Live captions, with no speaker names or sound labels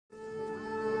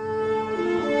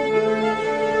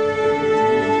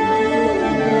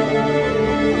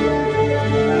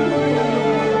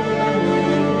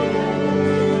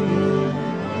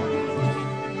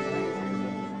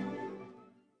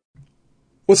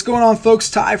What's going on,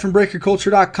 folks? Ty from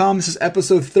BreakerCulture.com. This is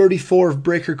episode 34 of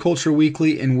Breaker Culture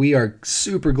Weekly, and we are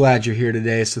super glad you're here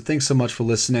today, so thanks so much for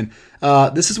listening.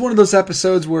 This is one of those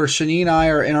episodes where Shani and I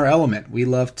are in our element. We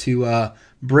love to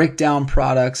break down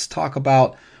products, talk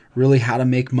about really how to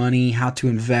make money, how to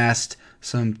invest,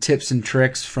 some tips and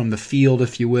tricks from the field,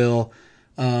 if you will.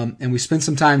 And we spent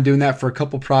some time doing that for a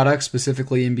couple products,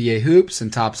 specifically NBA Hoops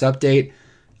and Topps Update.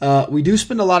 We do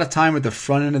spend a lot of time at the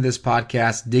front end of this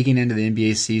podcast digging into the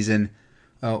NBA season.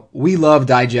 We love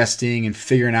digesting and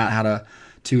figuring out how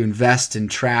to invest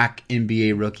and track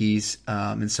NBA rookies.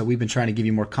 And so we've been trying to give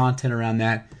you more content around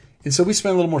that. And so we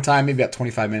spend a little more time, maybe about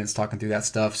 25 minutes talking through that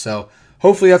stuff. So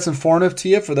hopefully that's informative to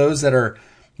you for those that are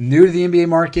new to the NBA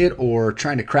market or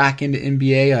trying to crack into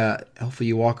NBA. Hopefully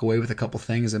you walk away with a couple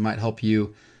things that might help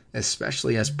you,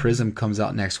 especially as Prism comes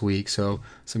out next week. So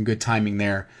some good timing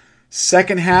there.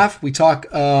 Second half, we talk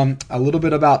a little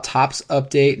bit about Topps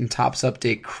Update and Topps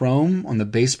Update Chrome on the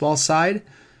baseball side.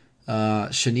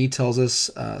 Shani tells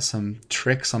us some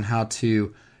tricks on how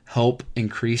to help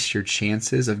increase your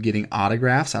chances of getting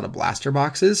autographs out of blaster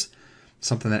boxes.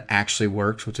 Something that actually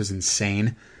works, which is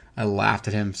insane. I laughed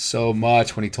at him so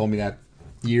much when he told me that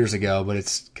years ago, but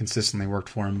it's consistently worked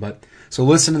for him. So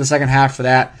listen to the second half for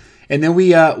that. And then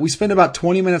we spend about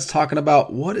 20 minutes talking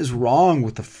about what is wrong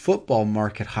with the football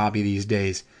market hobby these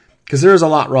days, because there is a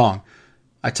lot wrong.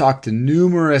 I talked to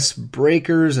numerous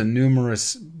breakers and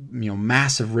numerous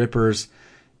massive rippers,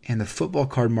 and the football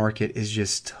card market is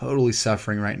just totally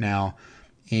suffering right now.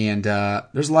 And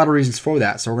there's a lot of reasons for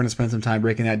that, so we're going to spend some time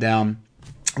breaking that down.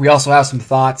 We also have some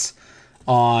thoughts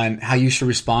on how you should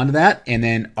respond to that. And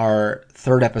then our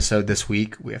third episode this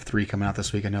week, we have 3 coming out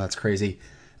this week. I know that's crazy.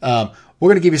 We're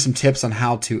going to give you some tips on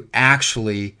how to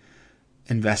actually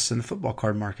invest in the football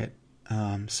card market.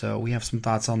 So we have some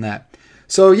thoughts on that.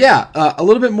 So yeah, a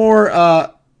little bit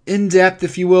more in-depth,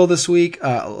 if you will, this week.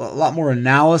 A lot more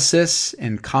analysis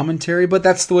and commentary, but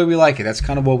that's the way we like it. That's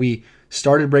kind of what we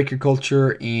started Breaker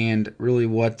Culture, and really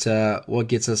what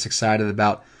gets us excited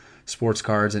about sports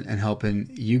cards and helping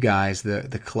you guys,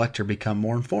 the collector, become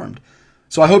more informed.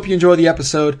 So I hope you enjoy the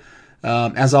episode.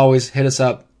 As always, hit us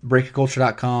up,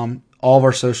 BreakerCulture.com. All of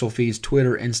our social feeds,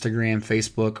 Twitter, Instagram,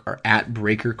 Facebook, are at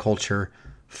Breaker Culture.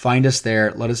 Find us there.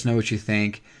 Let us know what you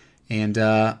think. And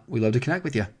we love to connect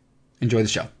with you. Enjoy the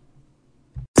show.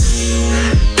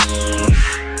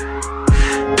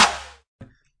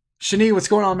 Shani, what's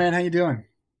going on, man? How you doing?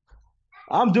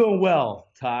 I'm doing well,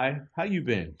 Ty. How you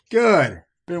been? Good.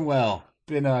 Been well.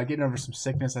 Been getting over some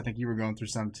sickness. I think you were going through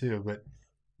some too, but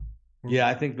yeah,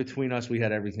 I think between us we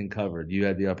had everything covered. You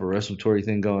had the upper respiratory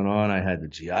thing going on. I had the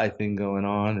GI thing going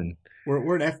on, and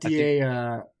we're an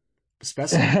FDA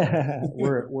specimen.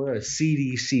 we're a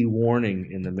CDC warning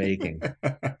in the making.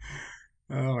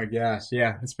 Oh my gosh,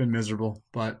 yeah, it's been miserable.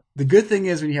 But the good thing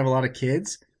is when you have a lot of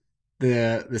kids,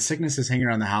 the sickness is hanging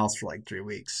around the house for like 3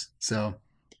 weeks. So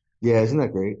yeah, isn't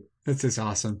that great? That's just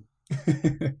awesome.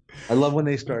 I love when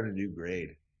they start a new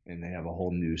grade and they have a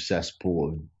whole new cesspool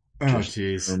of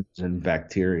germs and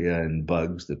bacteria and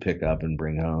bugs to pick up and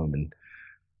bring home and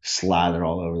slather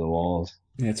all over the walls.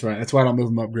 Yeah, that's right. That's why I don't move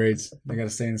them up grades. They got to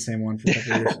stay in the same one for a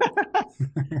couple years.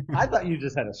 I thought you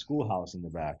just had a schoolhouse in the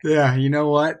back. Yeah, you know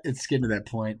what? It's getting to that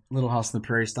point. Little House on the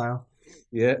Prairie style.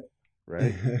 Yeah,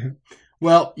 right.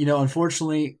 Well,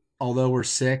 unfortunately, although we're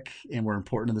sick and we're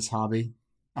important to this hobby,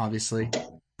 obviously,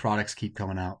 products keep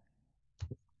coming out.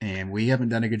 And we haven't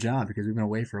done a good job because we've been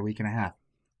away for a week and a half.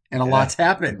 And a lot's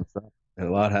happened. A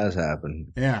lot has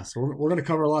happened. Yeah, so we're going to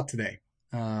cover a lot today.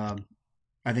 I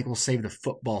think we'll save the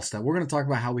football stuff. We're going to talk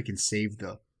about how we can save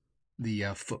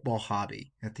the football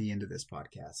hobby at the end of this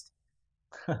podcast.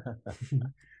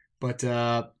 But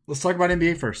let's talk about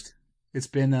NBA first. It's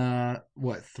been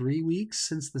 3 weeks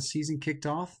since the season kicked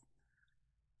off.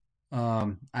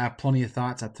 I have plenty of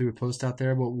thoughts. I threw a post out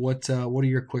there, but what are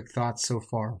your quick thoughts so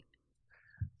far?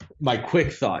 My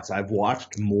quick thoughts. I've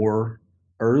watched more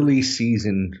early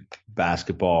season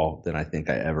basketball than I think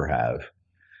I ever have.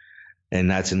 And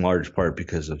that's in large part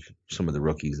because of some of the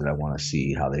rookies that I want to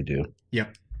see how they do.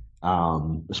 Yep.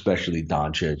 Especially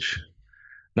Doncic.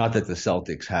 Not that the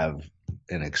Celtics have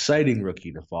an exciting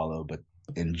rookie to follow, but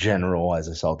in general, as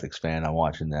a Celtics fan, I'm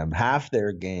watching them. Half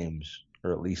their games,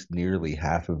 or at least nearly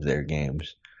half of their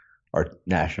games, are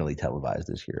nationally televised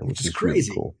this year, which is crazy.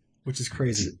 Really cool. Which is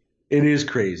crazy. It is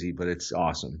crazy, but it's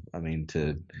awesome. I mean,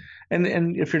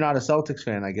 and if you're not a Celtics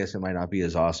fan, I guess it might not be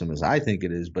as awesome as I think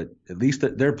it is, but at least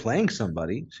they're playing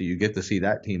somebody, so you get to see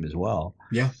that team as well.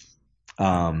 Yeah.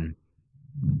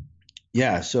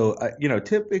 Yeah. So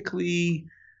typically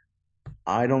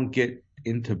I don't get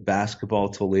into basketball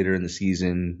till later in the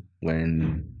season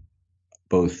when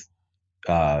both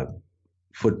uh,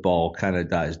 football kind of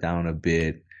dies down a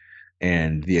bit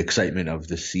and the excitement of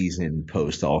the season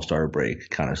post All-Star break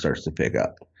kind of starts to pick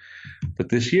up. But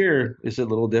this year is a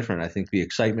little different. I think the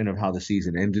excitement of how the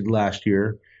season ended last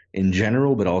year in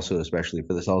general, but also especially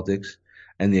for the Celtics,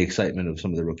 and the excitement of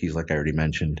some of the rookies, like I already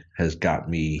mentioned, has got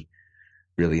me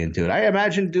really into it. I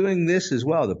imagine doing this as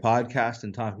well, the podcast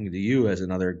and talking to you as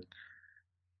another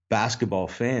basketball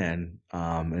fan,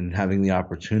 and having the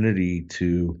opportunity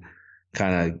to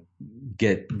kind of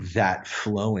get that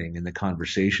flowing in the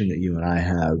conversation that you and I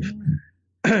have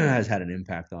has had an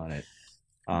impact on it.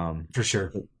 For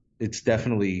sure. It's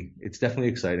definitely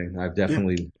exciting. I've Yeah.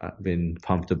 definitely been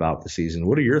pumped about the season.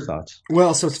 What are your thoughts?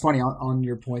 Well, so it's funny on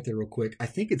your point there, real quick. I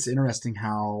think it's interesting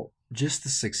how just the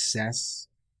success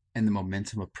and the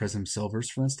momentum of Prism Silvers,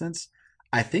 for instance,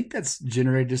 I think that's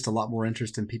generated just a lot more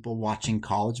interest in people watching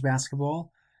college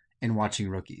basketball and watching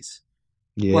rookies.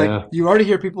 Like Yeah. you already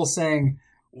hear people saying,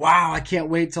 "Wow, I can't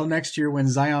wait till next year when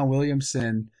Zion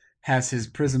Williamson has his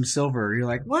Prism Silver." You're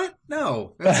like, "What?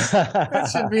 No, that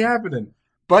shouldn't be I happening."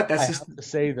 But that's just have to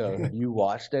say though, have you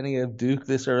watched any of Duke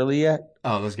this early yet?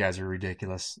 oh, those guys are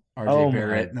ridiculous. RJ Oh my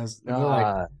Barrett, and they're like,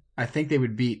 God. I think they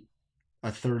would beat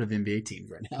a third of NBA teams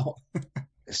right now.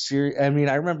 I mean,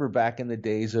 I remember back in the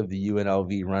days of the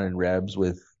UNLV running Rebs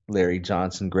with Larry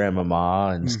Johnson,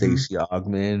 Grandmama, and Hmm. Stacey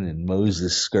Augmon, and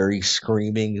Moses Scurry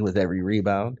screaming with every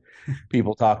rebound.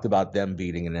 People talked about them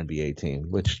beating an NBA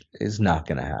team, which is not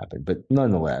going to happen. But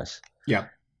nonetheless, Yeah.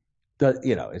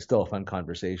 it's still a fun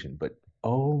conversation. But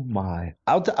oh my,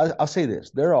 I'll say this: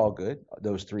 they're all good.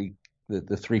 Those three,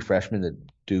 the three freshmen that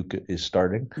Duke is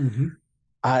starting. Hmm.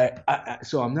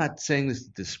 So I'm not saying this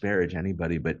to disparage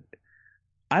anybody, but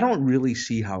I don't really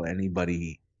see how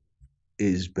anybody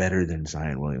is better than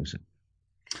Zion Williamson.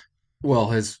 Well,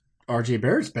 his RJ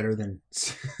Barrett's better than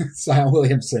Zion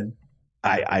Williamson.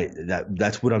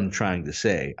 That's what I'm trying to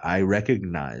say. I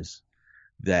recognize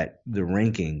that the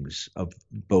rankings of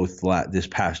both this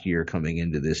past year coming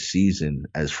into this season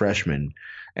as freshmen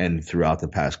and throughout the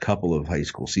past couple of high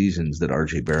school seasons that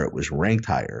RJ Barrett was ranked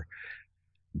higher,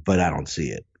 but I don't see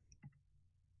it.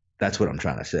 That's what I'm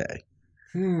trying to say.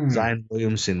 Hmm. Zion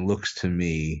Williamson looks to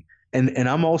me, and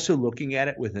I'm also looking at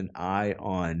it with an eye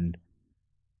on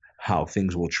how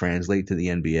things will translate to the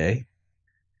NBA.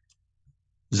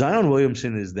 Zion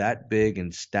Williamson is that big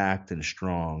and stacked and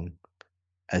strong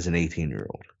as an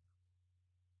 18-year-old.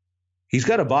 He's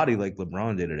got a body like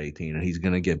LeBron did at 18, and he's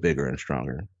going to get bigger and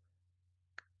stronger.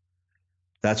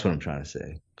 That's what I'm trying to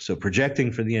say. So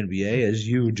projecting for the NBA, as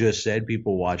you just said,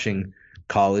 people watching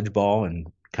college ball and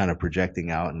kind of projecting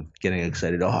out and getting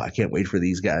excited. Oh, I can't wait for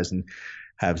these guys and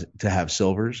have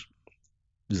silvers.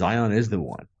 Zion is the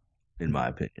one, in my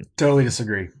opinion. Totally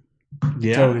disagree. Totally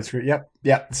Yeah. disagree. Yep.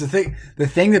 Yep. It's the thing. The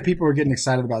thing that people are getting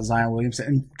excited about Zion Williamson,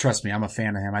 and trust me, I'm a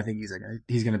fan of him. I think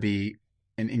he's going to be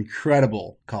an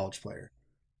incredible college player.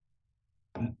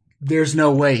 There's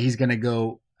no way he's going to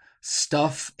go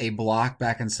stuff a block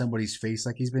back in somebody's face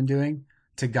like he's been doing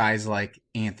to guys like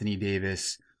Anthony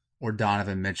Davis or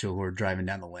Donovan Mitchell who are driving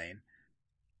down the lane.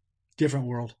 Different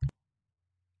world.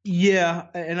 Yeah,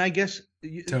 and I guess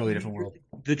Totally different world.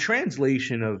 the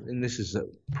translation of, and this is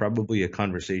probably a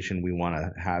conversation we want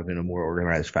to have in a more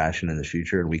organized fashion in the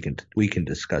future, and we can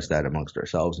discuss that amongst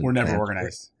ourselves We're and never fans.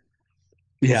 organized.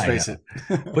 Yeah, Let's I face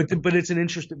know. it. But it's an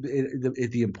interesting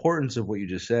the importance of what you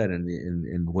just said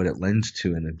and what it lends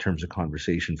to, and in terms of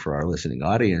conversation for our listening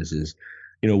audience is,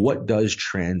 what does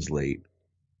translate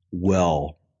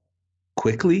well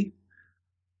quickly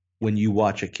when you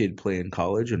watch a kid play in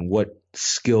college, and what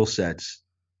skill sets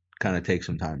kind of take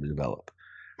some time to develop.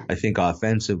 I think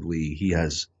offensively he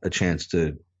has a chance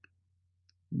to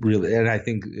really, and I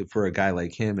think for a guy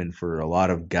like him and for a lot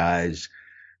of guys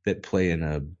that play in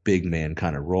a big man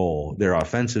kind of role, their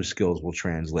offensive skills will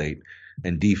translate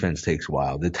and defense takes a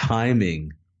while. The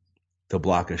timing to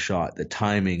block a shot, the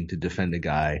timing to defend a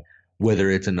guy, whether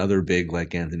it's another big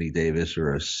like Anthony Davis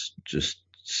or just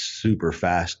super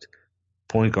fast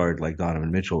point guard like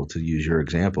Donovan Mitchell, to use your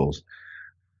examples,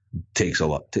 takes a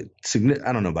lot.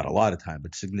 I don't know about a lot of time,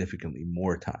 but significantly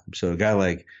more time. So a guy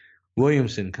like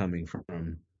Williamson coming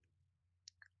from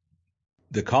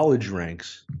the college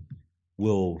ranks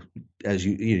will, as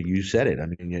you said it. I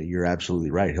mean, you're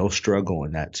absolutely right. He'll struggle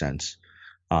in that sense.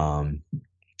 Um,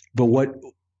 but what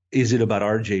is it about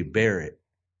RJ Barrett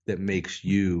that makes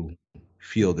you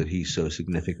feel that he's so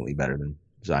significantly better than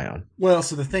Zion? Well,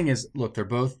 so the thing is, look, they're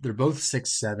both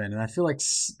 6'7", and I feel like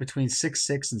between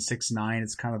 6'6" and 6'9",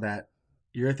 it's kind of that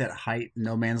you're at that height,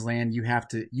 no man's land. You have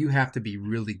to be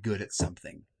really good at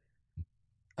something.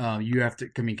 You have to,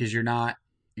 I mean, because you're not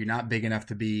big enough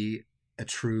to be a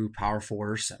true power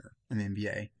forward or center in the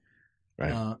NBA.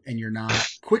 Right. And you're not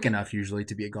quick enough usually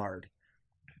to be a guard.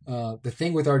 The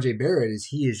thing with RJ Barrett is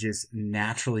he is just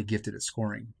naturally gifted at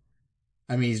scoring.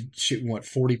 I mean, he's shooting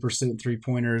 40%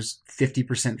 3-pointers,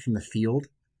 50% from the field.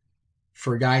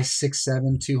 For a guy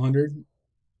 6'7", 200,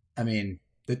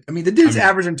 the dude's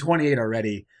averaging 28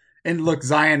 already. And look,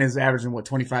 Zion is averaging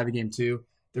 25 a game too.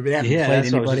 They haven't played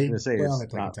that's anybody. what I was just gonna say. Well,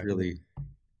 It's not really.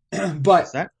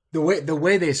 But the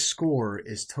way they score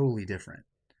is totally different.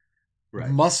 Right.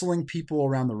 Muscling people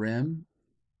around the rim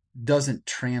doesn't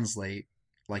translate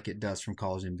like it does from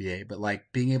college NBA, but like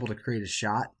being able to create a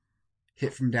shot,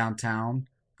 hit from downtown,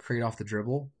 create off the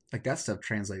dribble, like that stuff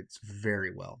translates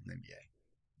very well in the NBA.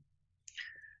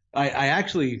 I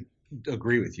actually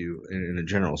agree with you in a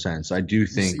general sense. I do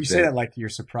think you say that like you're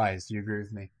surprised. Do you agree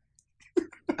with me?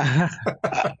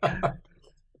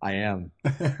 I am.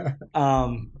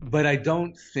 But I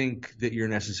don't think that you're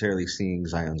necessarily seeing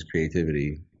Zion's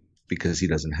creativity because he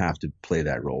doesn't have to play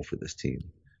that role for this team.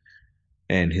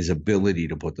 And his ability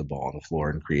to put the ball on the floor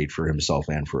and create for himself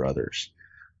and for others.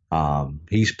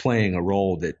 He's playing a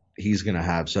role that he's going to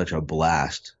have such a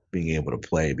blast being able to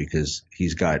play because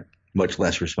he's got much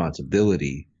less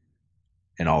responsibility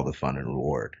and all the fun and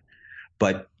reward.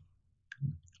 But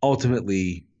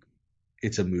ultimately,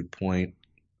 it's a moot point.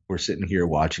 We're sitting here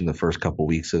watching the first couple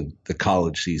weeks of the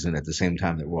college season at the same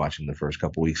time that we're watching the first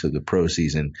couple weeks of the pro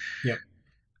season. Yep.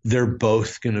 They're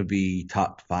both going to be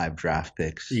top 5 draft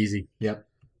picks. Easy. Yep.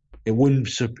 It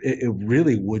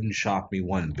really wouldn't shock me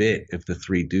one bit if the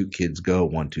 3 Duke kids go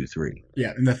 1, 2, 3.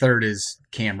 Yeah, and the third is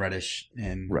Cam Reddish,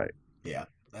 and right. Yeah,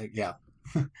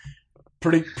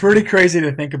 pretty crazy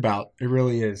to think about. It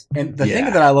really is. And the thing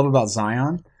that I love about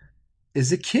Zion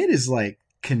is the kid is like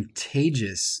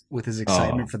contagious with his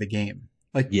excitement for the game.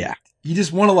 Like, you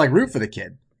just want to like root for the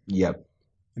kid. Yep,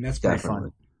 and that's pretty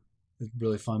fun. It's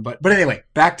really fun. But anyway,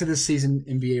 back to this season,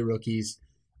 NBA rookies.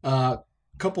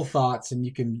 Couple thoughts, and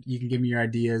you can give me your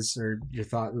ideas or your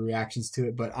reactions to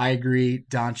it. But I agree,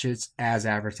 Doncic as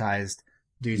advertised,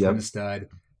 dude's been a stud.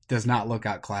 Does not look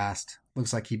outclassed.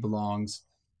 Looks like he belongs,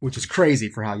 which is crazy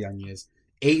for how young he is.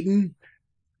 Ayton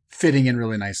fitting in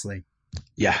really nicely.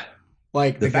 Yeah,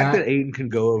 like the fact that Ayton can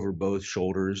go over both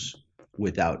shoulders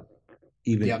without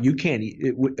even you can't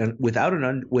without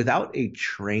a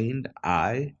trained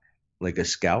eye like a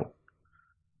scout,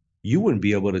 you wouldn't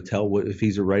be able to tell if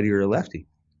he's a righty or a lefty.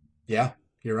 Yeah,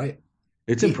 you're right.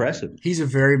 It's impressive. He's a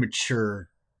very mature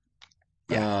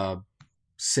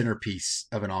centerpiece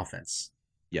of an offense.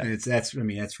 Yeah, and that's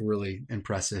really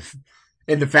impressive.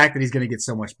 And the fact that he's going to get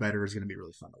so much better is going to be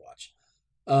really fun to watch.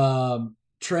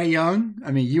 Trae Young,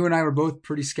 I mean, you and I were both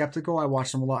pretty skeptical. I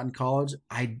watched him a lot in college.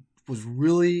 I was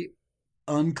really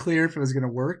unclear if it was going to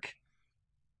work,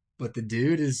 but the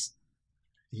dude is.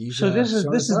 So this is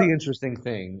the interesting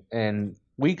thing, and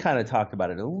we kind of talked about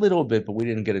it a little bit, but we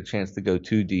didn't get a chance to go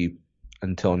too deep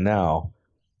until now.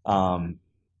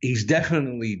 He's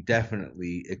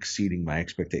definitely exceeding my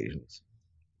expectations.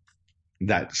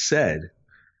 That said,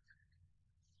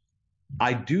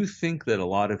 I do think that a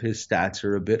lot of his stats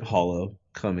are a bit hollow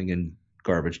coming in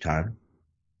garbage time.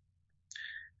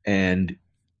 And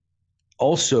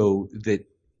also that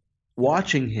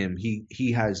watching him,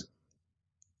 he has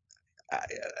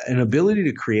an ability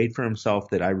to create for himself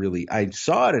that I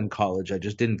saw it in college. I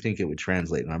just didn't think it would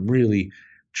translate. And I'm really,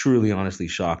 truly, honestly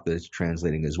shocked that it's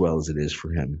translating as well as it is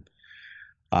for him.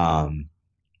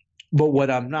 But what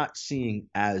I'm not seeing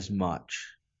as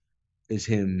much is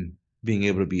him being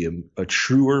able to be a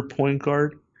truer point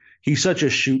guard. He's such a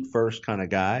shoot first kind of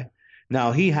guy.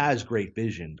 Now he has great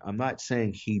vision. I'm not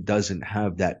saying he doesn't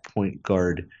have that point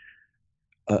guard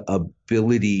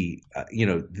ability,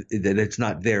 that it's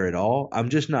not there at all. I'm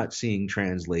just not seeing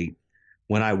translate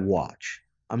when I watch.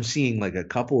 I'm seeing like a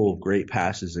couple of great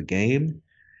passes a game,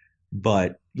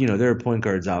 but there are point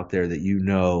guards out there that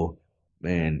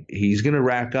man, he's going to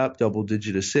rack up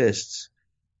double-digit assists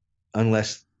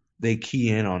unless they key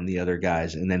in on the other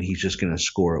guys, and then he's just going to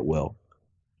score at will.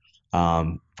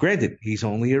 Granted, he's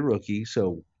only a rookie,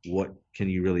 so what can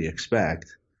you really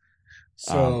expect?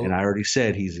 So, and I already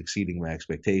said he's exceeding my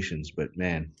expectations, but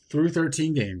man. Through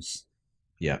 13 games.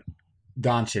 Yeah.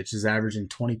 Doncic is averaging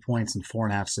 20 points and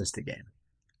 4.5 assists a game.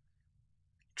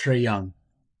 Trae Young,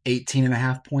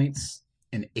 18.5 points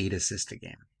and 8 assists a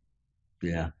game.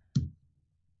 Yeah.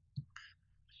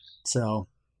 So.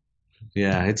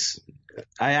 Yeah, it's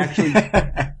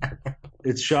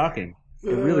shocking. It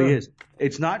really is.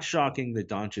 It's not shocking that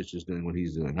Doncic is doing what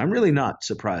he's doing. I'm really not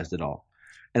surprised at all.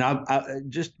 And I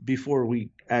just before we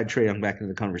add Trae Young back into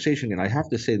the conversation, and I have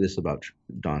to say this about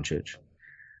Doncic.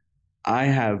 I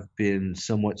have been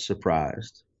somewhat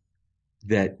surprised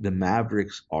that the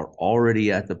Mavericks are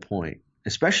already at the point,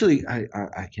 especially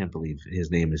I can't believe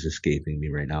his name is escaping me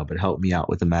right now, but help me out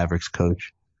with the Mavericks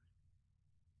coach.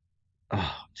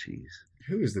 Oh, jeez.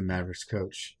 Who is the Mavericks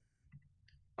coach?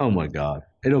 Oh my God.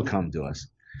 It'll come to us.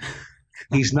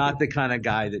 He's not the kind of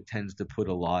guy that tends to put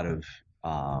a lot of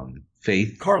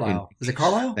faith in. Carlisle. Is it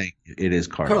Carlisle? Thank you. It is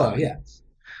Carlisle, Carlisle. yeah. Yes.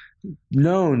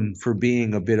 Known for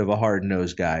being a bit of a hard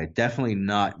nosed guy, definitely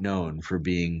not known for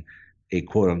being a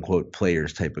quote unquote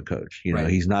players type of coach. You know,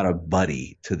 Right. he's not a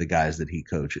buddy to the guys that he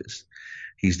coaches.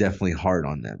 He's definitely hard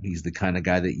on them. He's the kind of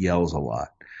guy that yells a lot.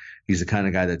 He's the kind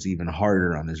of guy that's even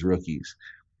harder on his rookies.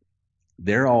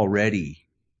 They're already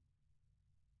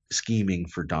scheming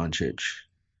for Doncic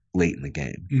late in the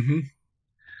game. Mm-hmm.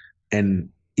 And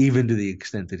even to the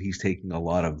extent that he's taking a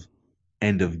lot of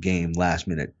end of game, last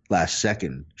minute, last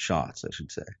second shots, I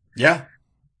should say. Yeah.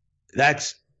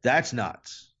 That's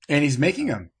nuts. And he's making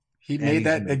them. He And made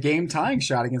he's the game tying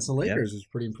shot against the Lakers. It was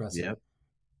pretty impressive. Yep.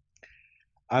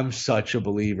 I'm such a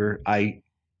believer.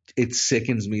 It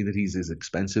sickens me that he's as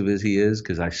expensive as he is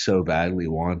because I so badly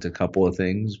want a couple of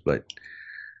things. But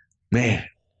man,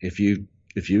 if you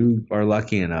are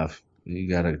lucky enough, you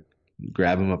gotta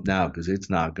grab him up now because it's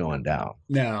not going down.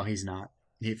 No, he's not.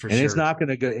 For And sure. it's not going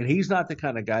to go. And he's not the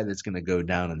kind of guy that's going to go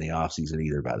down in the offseason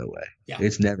either, by the way. Yeah.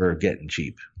 It's never getting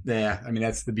cheap. Yeah, I mean,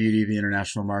 that's the beauty of the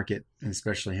international market, and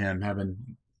especially him having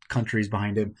countries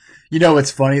behind him. You know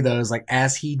what's funny, though, is like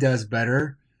as he does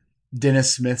better,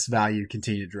 Dennis Smith's value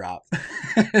continue to drop.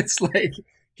 It's like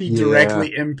he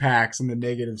directly impacts on the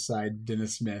negative side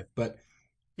Dennis Smith. And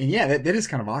yeah, that is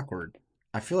kind of awkward.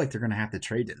 I feel like they're going to have to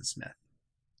trade Dennis Smith.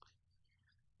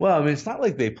 Well, I mean, it's not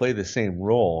like they play the same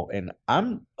role. And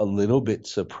I'm a little bit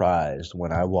surprised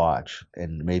when I watch,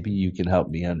 and maybe you can help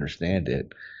me understand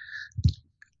it,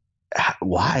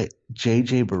 why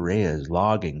JJ Barea is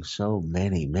logging so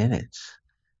many minutes.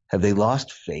 Have they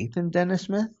lost faith in Dennis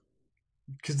Smith?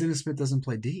 Because Dennis Smith doesn't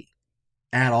play D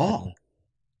at all.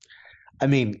 I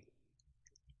mean,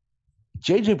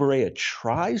 JJ Barea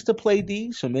tries to play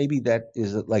D, so maybe that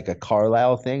is like a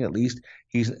Carlisle thing. At least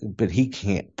but he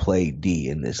can't play D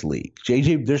in this league.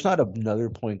 There's not another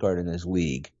point guard in this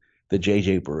league that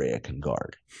JJ Barea can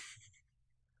guard.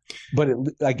 But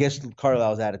I guess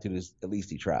Carlisle's attitude is at least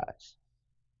he tries.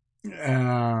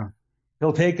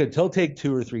 He'll take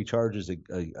 2 or 3 charges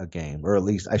a game, or at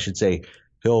least I should say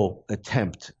he'll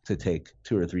attempt to take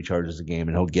 2 or 3 charges a game,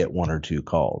 and he'll get 1 or 2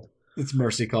 called. It's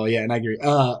mercy call, yeah, and I agree.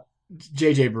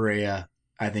 JJ Barea,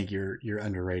 I think you're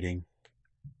underrating.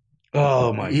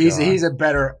 Oh my God, he's a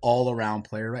better all around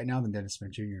player right now than Dennis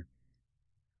Smith Jr.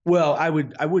 Well, I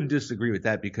wouldn't disagree with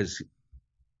that because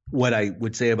what I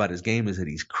would say about his game is that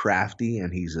he's crafty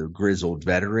and he's a grizzled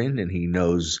veteran and he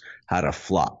knows how to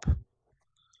flop.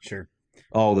 Sure.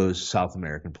 All those South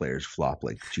American players flop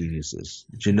like geniuses.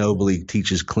 Ginobili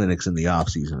teaches clinics in the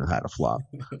offseason on how to flop.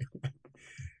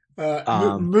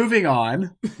 Moving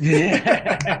on.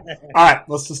 Yeah. All right,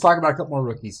 let's talk about a couple more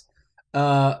rookies.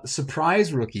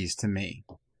 Surprise rookies to me.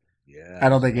 Yeah. I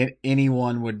don't think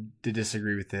anyone would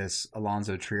disagree with this.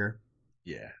 Alonzo Trier.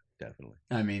 Yeah, definitely.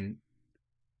 I mean,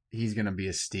 he's going to be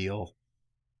a steal.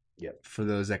 Yep. For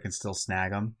those that can still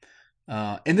snag him.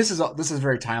 And this is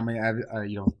very timely. I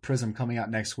have, Prism coming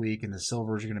out next week, and the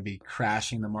silvers are going to be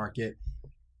crashing the market.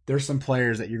 There's some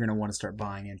players that you're going to want to start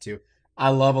buying into. I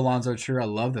love Alonzo Trier. I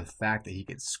love the fact that he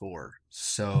can score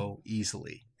so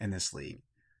easily in this league.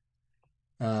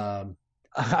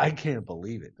 I can't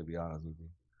believe it, to be honest with you.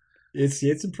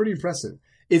 It's pretty impressive.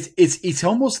 It's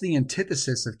almost the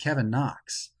antithesis of Kevin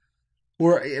Knox.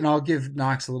 And I'll give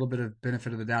Knox a little bit of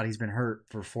benefit of the doubt. He's been hurt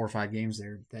for 4 or 5 games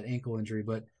there, that ankle injury,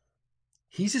 but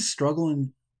he's just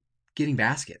struggling getting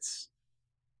baskets.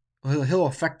 He'll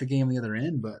affect the game on the other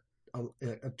end, but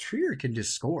a Trier can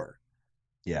just score.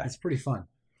 Yeah. It's pretty fun.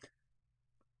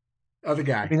 Other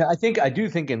guy. I mean, I do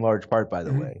think in large part, by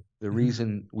the way, the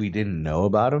reason we didn't know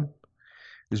about him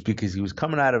is because he was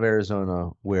coming out of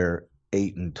Arizona where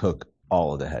Ayton took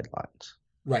all of the headlines.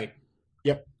 Right.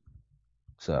 Yep.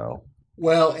 So.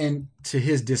 Well, and to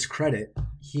his discredit,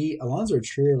 Alonzo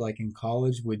Trier, like in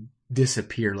college, would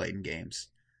disappear late in games,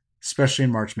 especially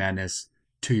in March Madness,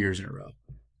 2 years in a row.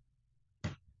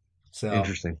 So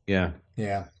interesting. Yeah.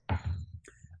 Yeah.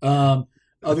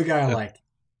 Other guy I like.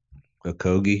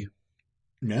 Okogie.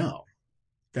 No.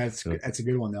 That's a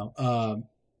good one though.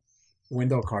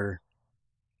 Wendell Carter.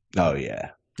 Oh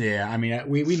yeah. Yeah, I mean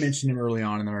we mentioned him early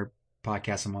on in our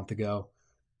podcast a month ago.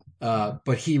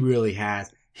 But he really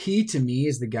has. He to me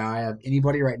is the guy of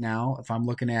anybody right now, if I'm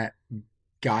looking at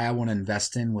guy I want to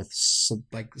invest in with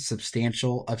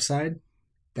substantial upside,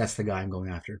 That's the guy I'm going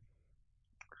after.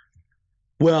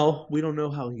 Well, we don't know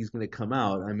how he's going to come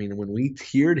out. I mean, when we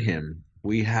tiered him,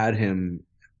 we had him.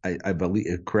 I believe.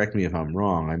 Correct me if I'm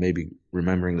wrong. I may be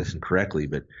remembering this incorrectly,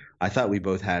 but I thought we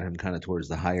both had him kind of towards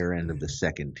the higher end of the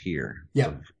second tier.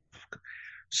 Yeah,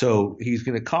 So he's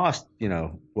going to cost,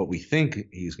 what we think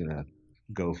he's going to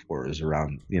go for is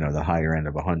around, the higher end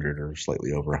of 100 or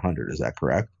slightly over 100. Is that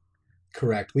correct?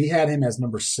 correct. We had him as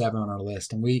number 7 on our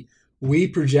list, and we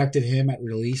projected him at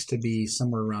release to be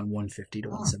somewhere around 150 to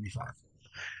 175.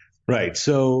 Right.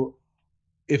 So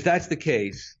if that's the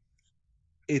case,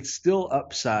 it's still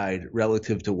upside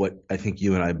relative to what I think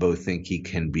you and I both think he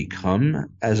can become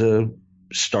as a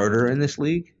starter in this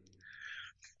league.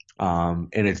 And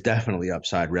it's definitely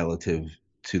upside relative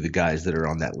to the guys that are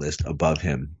on that list above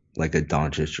him, like a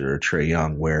Doncic or a Trae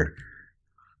Young, where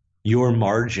your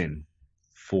margin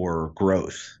for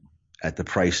growth at the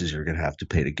prices you're going to have to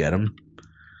pay to get them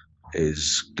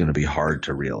is going to be hard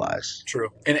to realize. True,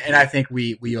 and I think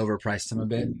we overpriced him a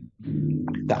bit.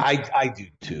 I do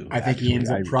too. I think he ends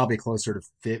up probably closer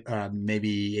to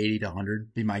maybe 80 to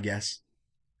 100, be my guess.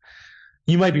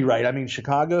 You might be right. I mean,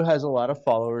 Chicago has a lot of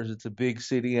followers. It's a big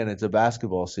city and it's a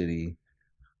basketball city.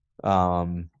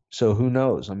 So who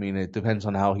knows? I mean, it depends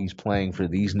on how he's playing for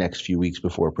these next few weeks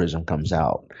before Prism comes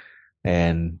out.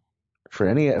 And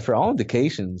for all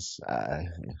indications,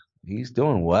 he's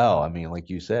doing well. I mean, like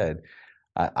you said,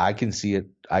 I can see it.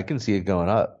 I can see it going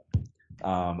up.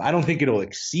 I don't think it'll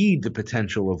exceed the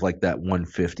potential of like that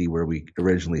 150 where we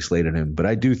originally slated him, but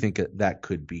I do think that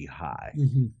could be high.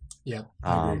 Mm-hmm. Yeah.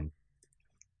 I agree.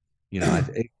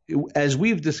 As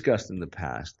we've discussed in the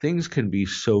past, things can be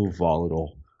so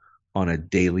volatile on a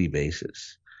daily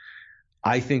basis.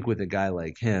 I think with a guy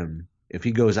like him, if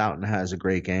he goes out and has a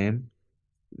great game,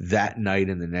 that night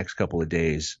and the next couple of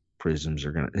days,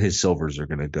 his silvers are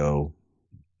gonna go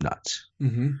nuts.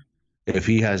 Mm-hmm. If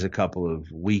he has a couple of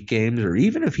weak games, or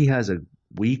even if he has a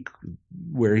week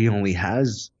where he only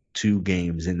has 2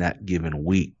 games in that given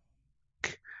week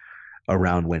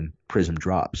around when Prism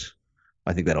drops,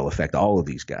 I think that'll affect all of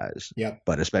these guys. Yep.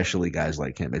 But especially guys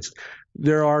like him.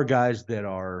 There are guys that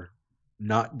are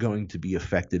not going to be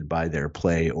affected by their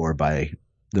play or by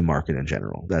the market in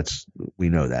general. We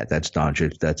know that. That's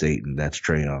Doncic, that's Ayton, that's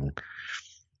Trae Young.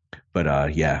 But I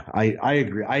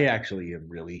agree. I actually am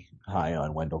really high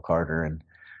on Wendell Carter, and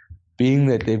being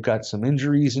that they've got some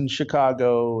injuries in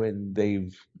Chicago and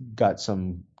they've got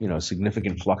some,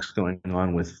 significant flux going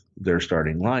on with their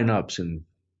starting lineups and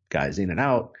guys in and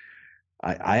out,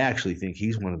 I actually think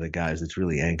he's one of the guys that's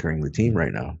really anchoring the team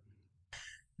right now.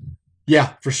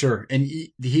 Yeah, for sure. And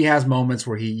he has moments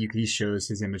where he shows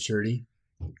his immaturity.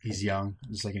 He's young,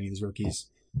 just like any of these rookies.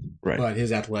 Right. But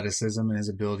his athleticism and his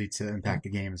ability to impact the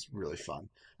game is really fun.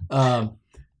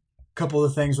 Couple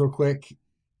of things real quick.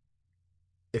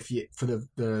 This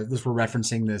we're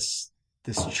referencing this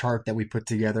chart that we put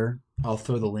together. I'll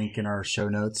throw the link in our show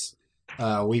notes.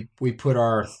 We put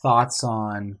our thoughts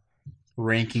on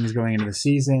rankings going into the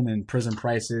season and Prism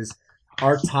prices.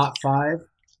 Our top 5: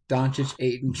 Doncic,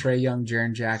 Ayton, Trae Young,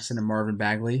 Jaren Jackson, and Marvin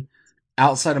Bagley.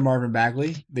 Outside of Marvin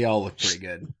Bagley, they all look pretty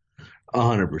good.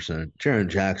 100%. Jaren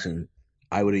Jackson,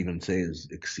 I would even say, is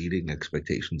exceeding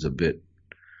expectations a bit.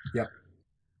 Yep.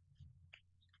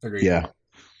 Agreed. Yeah.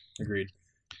 Agreed.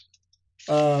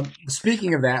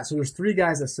 Speaking of that, so there's 3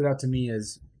 guys that stood out to me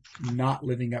as not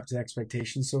living up to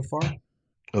expectations so far.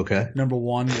 Okay. Number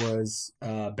 1 was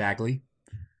Bagley.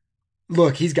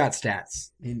 Look, he's got stats.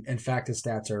 In fact, his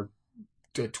stats are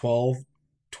 12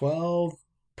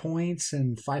 points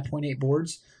and 5.8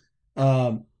 boards.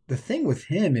 The thing with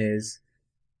him is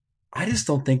I just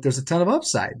don't think there's a ton of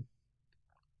upside.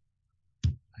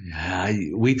 Yeah,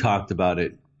 we talked about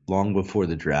it long before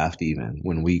the draft, even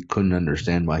when we couldn't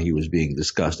understand why he was being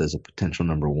discussed as a potential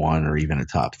number 1 or even a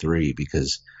top 3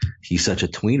 because he's such a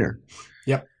tweener.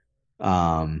 Yep.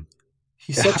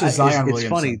 He's such a Zion Williamson. It's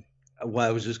funny. Well,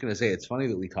 I was just going to say, it's funny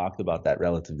that we talked about that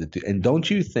relative to, and don't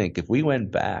you think if we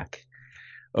went back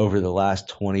over the last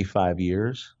 25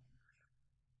 years,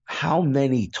 how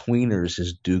many tweeners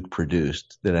has Duke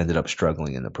produced that ended up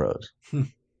struggling in the pros?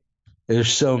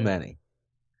 There's so many.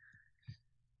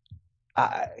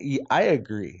 I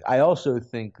agree. I also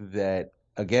think that,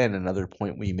 again, another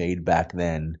point we made back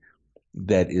then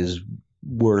that is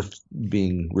worth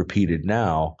being repeated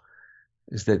now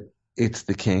is that it's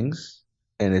the Kings,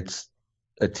 and it's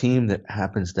a team that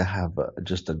happens to have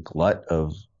just a glut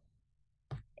of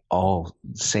all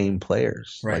same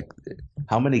players. Right. Like,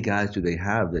 how many guys do they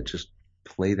have that just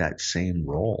play that same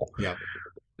role? Yeah.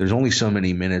 There's only so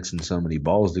many minutes and so many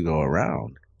balls to go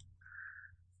around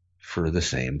for the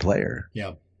same player.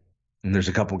 Yeah. And there's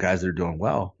a couple guys that are doing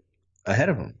well ahead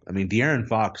of him. I mean, De'Aaron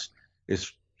Fox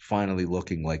is finally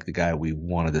looking like the guy we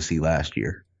wanted to see last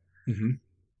year, Mm-hmm.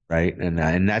 right?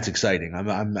 And that's exciting.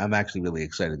 I'm actually really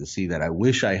excited to see that. I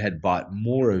wish I had bought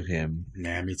more of him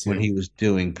Yeah, me when too. he was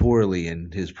doing poorly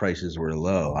and his prices were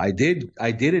low. I did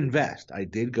invest. I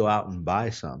did go out and buy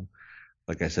some.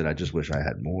 Like I said, I just wish I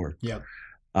had more. Yep.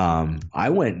 I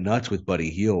went nuts with Buddy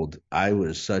Hield. I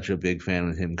was such a big fan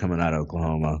of him coming out of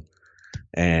Oklahoma,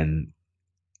 and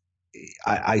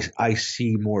I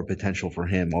see more potential for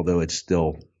him, although it's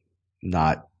still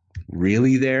not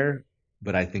really there.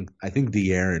 But I think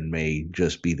De'Aaron may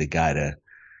just be the guy to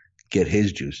get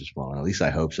his juices flowing. At least I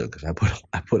hope so, because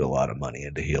I put a lot of money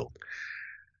into Hield.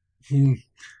 Hmm.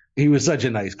 He was such a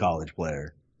nice college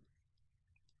player.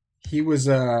 He was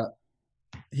the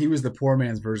poor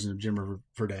man's version of Jimmer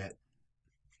Fredette,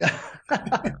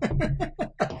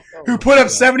 who Oh put up my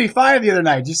God. 75 the other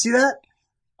night. Did you see that?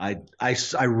 I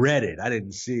read it. I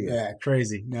didn't see it. Yeah,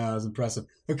 crazy. No, it was impressive.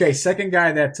 Okay, second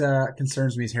guy that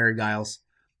concerns me is Harry Giles.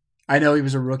 I know he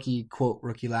was a rookie, quote,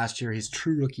 rookie last year. His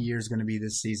true rookie year is going to be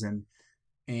this season.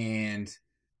 And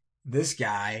this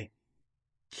guy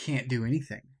can't do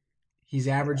anything. He's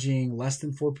averaging less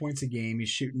than 4 points a game. He's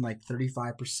shooting like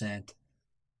 35%.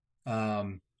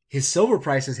 His silver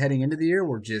prices heading into the year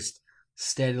were just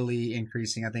steadily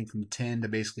increasing, I think from 10 to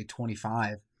basically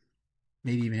 25,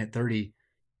 maybe even hit 30.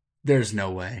 There's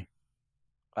no way.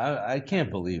 I can't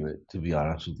believe it, to be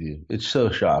honest with you. It's so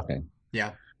shocking.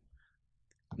 Yeah.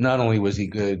 Not only was he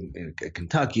good at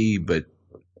Kentucky, but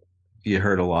you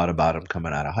heard a lot about him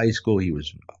coming out of high school. He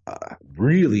was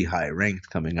really high ranked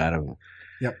coming out of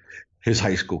Yep. his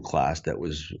high school class. That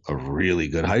was a really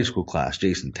good high school class.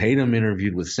 Jason Tatum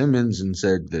interviewed with Simmons and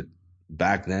said that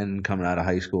back then, coming out of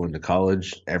high school into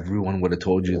college, everyone would have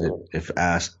told you that if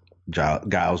asked,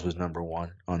 Giles was number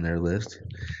one on their list.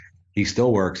 He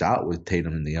still works out with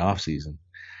Tatum in the offseason.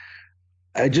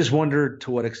 I just wonder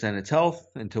to what extent it's health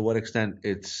and to what extent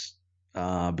it's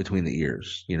between the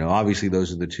ears. Obviously,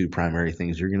 those are the two primary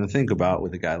things you're going to think about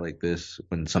with a guy like this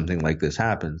when something like this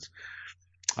happens.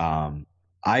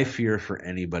 I fear for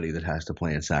anybody that has to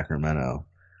play in Sacramento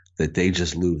that they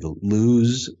just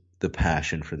lose the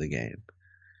passion for the game.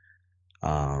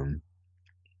 And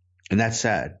that's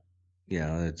sad. You've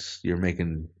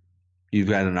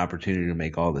got an opportunity to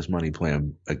make all this money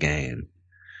playing a game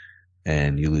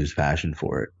and you lose passion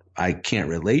for it. I can't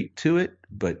relate to it,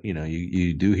 but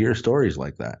you do hear stories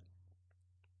like that.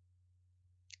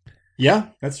 Yeah,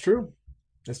 that's true.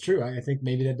 That's true. I think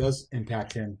maybe that does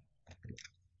impact him.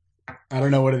 I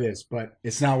don't know what it is, but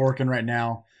it's not working right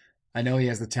now. I know he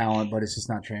has the talent, but it's just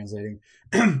not translating.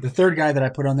 The third guy that I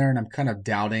put on there, and I'm kind of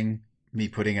doubting me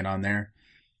putting it on there,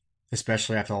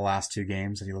 especially after the last two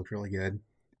games that he looked really good,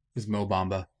 is Mo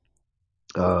Bamba.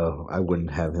 I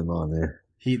wouldn't have him on there.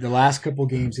 The last couple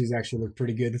games he's actually looked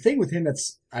pretty good. The thing with him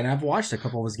and I've watched a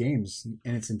couple of his games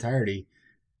in its entirety,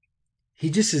 he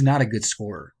just is not a good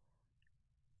scorer.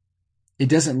 It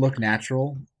doesn't look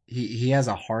natural. He has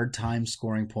a hard time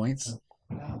scoring points.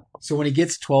 So when he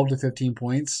gets 12 to 15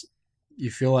 points, you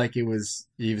feel like he was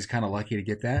kind of lucky to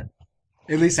get that.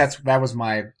 At least that was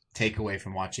my takeaway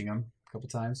from watching him a couple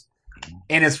times.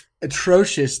 And it's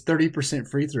atrocious 30%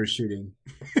 free throw shooting.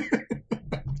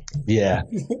 Yeah.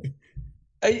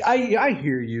 I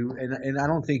hear you, and I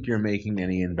don't think you're making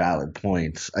any invalid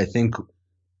points. I think,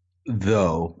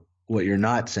 though, what you're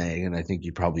not saying, and I think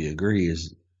you probably agree,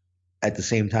 is at the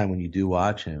same time when you do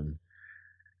watch him,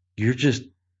 your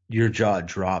jaw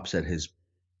drops at his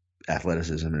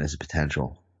athleticism and his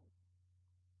potential,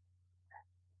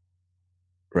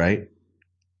 right?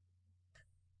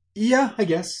 Yeah, I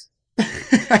guess.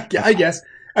 I guess.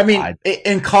 I mean, I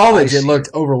in college it see. looked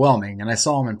overwhelming, and I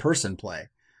saw him in person play.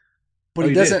 But Oh,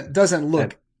 he you did? doesn't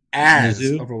look At as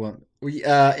Mizzou? overwhelming.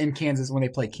 In Kansas when they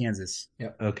play Kansas.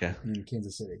 Yep, Okay. in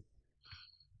Kansas City.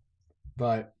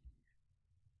 But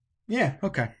yeah,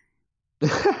 okay, all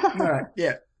right,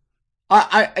 yeah.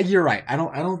 You're right. I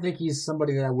don't think he's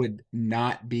somebody that I would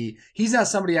not be. He's not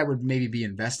somebody I would maybe be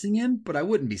investing in, but I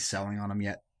wouldn't be selling on him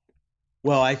yet.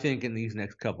 Well, I think in these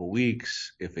next couple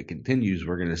weeks, if it continues,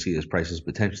 we're going to see his prices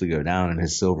potentially go down and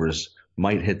his silvers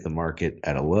might hit the market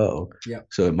at a low. Yep,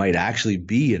 So it might actually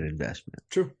be an investment.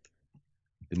 true.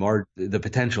 The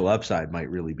potential upside might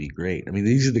really be great. I mean,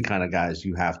 these are the kind of guys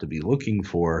you have to be looking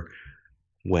for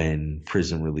when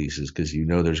Prism releases, because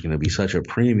there's going to be such a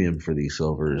premium for these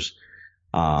silvers.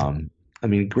 I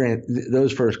mean,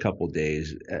 those first couple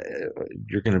days,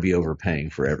 you're going to be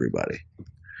overpaying for everybody.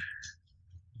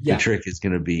 Yeah, The trick is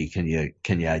going to be, can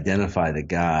you identify the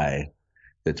guy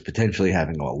that's potentially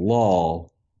having a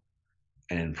lull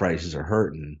and prices are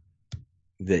hurting,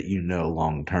 that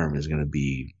long term is going to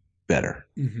be better.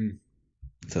 Mm-hmm.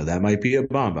 So that might be a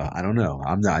Bamba. I don't know.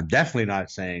 I'm definitely not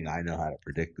saying I know how to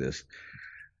predict this.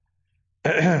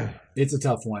 It's a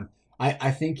tough one.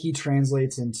 I think he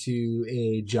translates into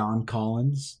a John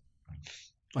Collins.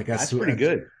 Like That's pretty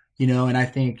good. and I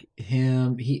think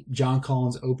John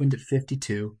Collins opened at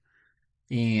 52,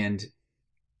 and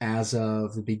as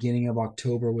of the beginning of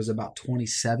October was about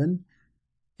 27,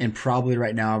 and probably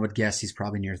right now I would guess he's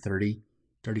probably near 30,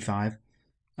 35.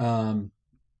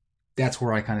 That's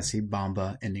where I kind of see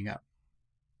Bamba ending up.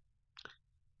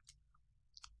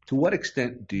 To what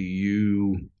extent do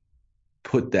you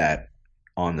put that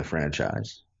on the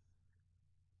franchise?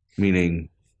 Meaning,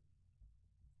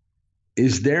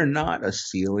 is there not a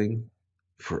ceiling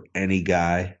for any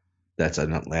guy that's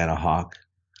an Atlanta Hawk?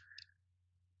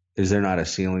 Is there not a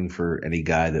ceiling for any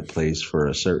guy that plays for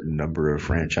a certain number of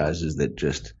franchises that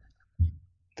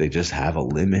they just have a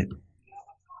limit?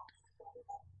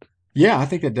 Yeah, I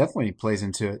think that definitely plays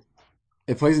into it.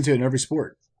 It plays into it in every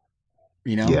sport.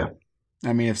 Yeah.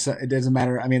 I mean, it doesn't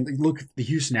matter. I mean, look at the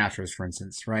Houston Astros, for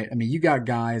instance, right? I mean, you got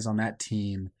guys on that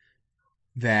team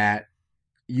that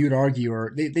you'd argue,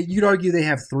 you'd argue they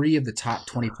have three of the top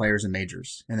 20 players in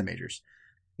the majors,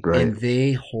 Right. and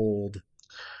they hold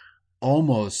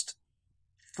almost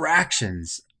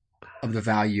fractions of the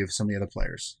value of some of the other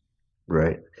players.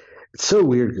 Right. It's so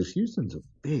weird because Houston's a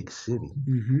big city.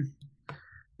 Mm-hmm.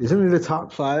 Isn't it a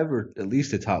top 5 or at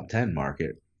least a top 10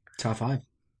 market? Top 5.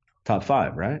 Top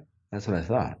 5, right? That's what I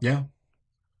thought. Yeah.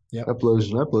 Yep. That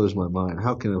blows my mind.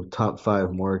 How can a top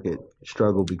 5 market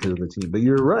struggle because of the team? But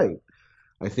you're right.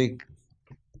 I think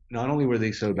not only were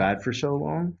they so bad for so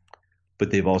long,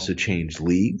 but they've also changed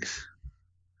leagues.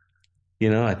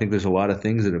 I think there's a lot of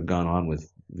things that have gone on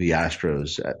with the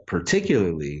Astros,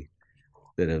 particularly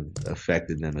that have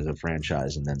affected them as a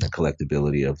franchise, and then the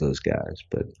collectability of those guys.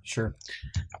 But sure,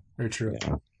 very true.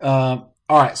 Yeah. All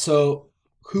right, so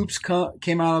Hoops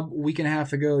came out a week and a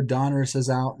half ago. Donruss is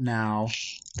out now.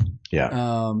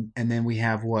 Yeah. And then we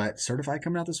have what, Certified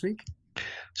coming out this week?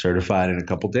 Certified in a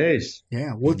couple days.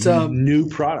 Yeah. What's new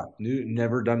product?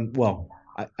 Never done. Well,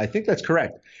 I think that's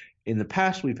correct. In the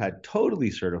past, we've had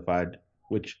Totally Certified,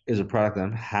 which is a product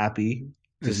I'm happy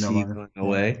to see going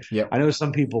away. Yep. I know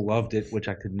some people loved it, which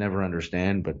I could never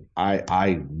understand, but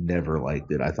I never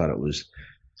liked it. I thought it was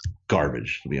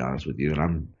garbage, to be honest with you. And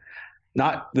I'm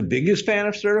not the biggest fan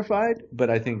of Certified, but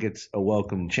I think it's a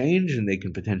welcome change, and they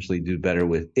can potentially do better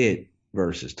with it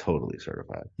versus Totally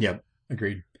Certified. Yep.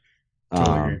 Agreed.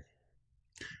 Totally agree.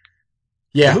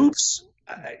 Yeah. Hoops.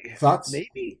 Thoughts?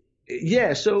 Maybe.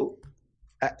 Yeah. So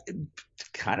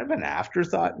kind of an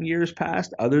afterthought in years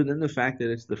past, other than the fact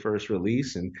that it's the first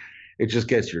release and it just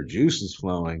gets your juices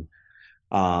flowing.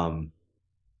 I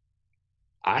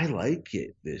like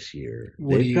it this year.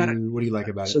 What do you like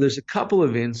about it? So there's a couple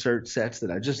of insert sets that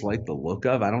I just like the look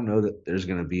of. I don't know that there's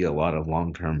going to be a lot of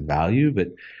long-term value, but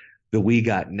the We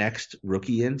Got Next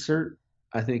rookie insert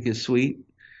I think is sweet.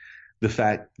 The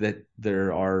fact that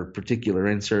there are particular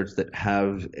inserts that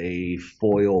have a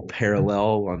foil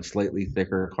parallel on slightly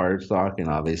thicker cardstock, and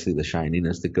obviously the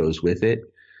shininess that goes with it.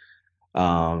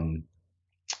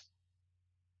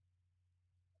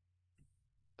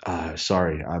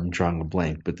 Sorry, I'm drawing a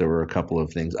blank, but there were a couple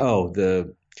of things. So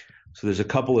there's a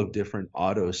couple of different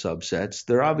auto subsets.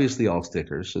 They're obviously all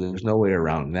stickers, so there's no way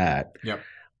around that. Yep.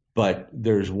 But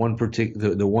there's one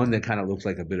particular, the one that kind of looks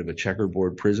like a bit of a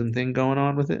checkerboard prism thing going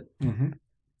on with it. Mm-hmm.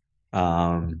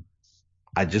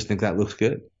 I just think that looks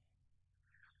good.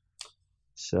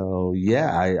 So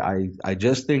yeah, I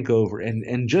just think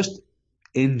and just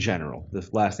in general, the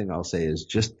last thing I'll say is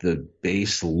just the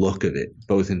base look of it,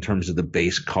 both in terms of the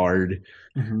base card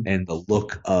and the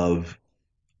look of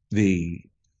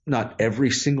not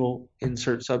every single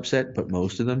insert subset, but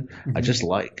most of them, I just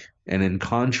like. And in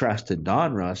contrast to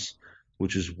Donruss,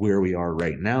 which is where we are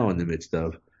right now in the midst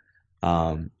of,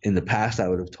 in the past, I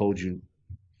would have told you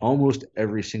almost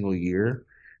every single year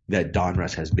that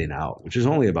Donruss has been out, which is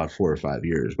only about 4 or 5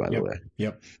 years, by the way.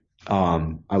 Yep.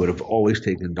 I would have always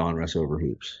taken Donruss over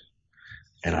Hoops.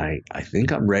 And I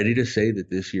think I'm ready to say that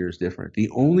this year is different.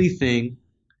 The only thing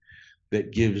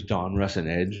that gives Donruss an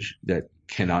edge that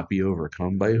cannot be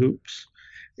overcome by Hoops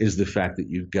is the fact that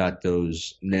you've got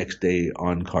those next day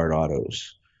on card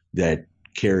autos that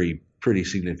carry pretty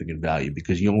significant value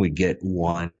because you only get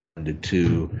 1 to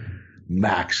 2,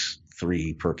 max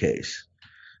 3 per case.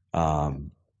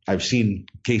 I've seen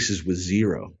cases with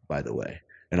 0, by the way,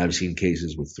 and I've seen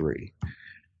cases with 3.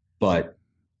 But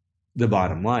the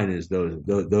bottom line is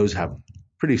those have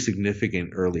pretty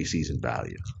significant early season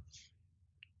value.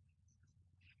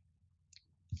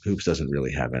 Hoops doesn't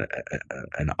really have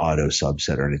an auto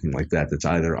subset or anything like that that's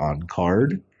either on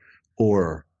card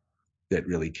or that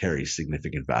really carries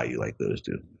significant value like those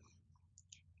do.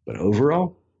 But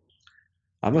overall,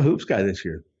 I'm a Hoops guy this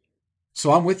year.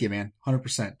 So I'm with you, man,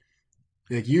 100%.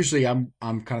 Like usually I'm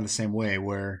kind of the same way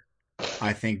where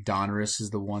I think Donruss is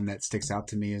the one that sticks out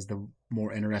to me as the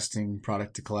more interesting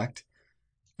product to collect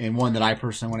and one that I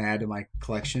personally want to add to my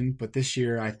collection. But this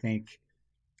year I think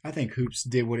Hoops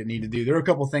did what it needed to do. There are a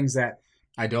couple things that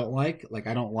I don't like. Like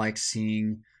I don't like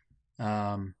seeing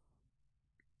um,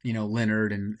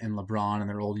 Leonard and LeBron in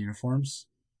their old uniforms.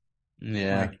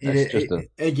 Yeah, Like that's just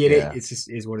I get it. yeah. It's just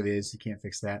is what it is. You can't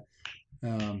fix that.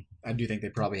 I do think they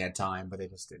probably had time, but they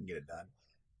just didn't get it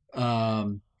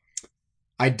done.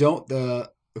 I don't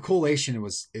the collation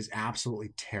is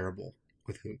absolutely terrible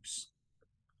with Hoops,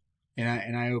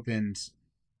 and I opened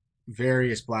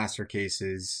various blaster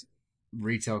cases,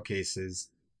 retail cases,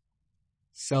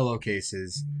 cello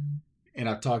cases, and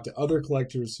I've talked to other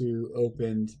collectors who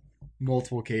opened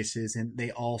multiple cases, and they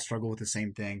all struggle with the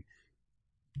same thing.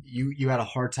 You had a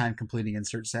hard time completing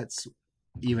insert sets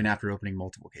even after opening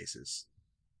multiple cases,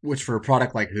 which for a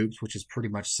product like Hoops, which is pretty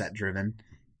much set driven,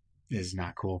 is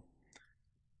not cool.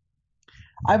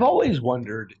 I've always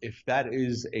wondered if that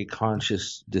is a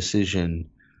conscious decision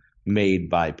made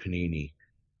by Panini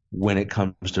when it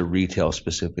comes to retail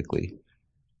specifically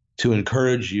to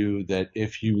encourage you that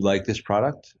if you like this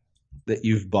product that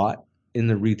you've bought in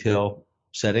the retail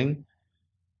setting,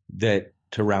 that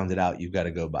to round it out, you've got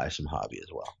to go buy some hobby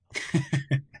as well.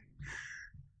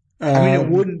 I mean, it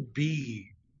wouldn't be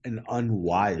an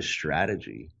unwise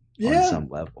strategy on some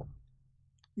level.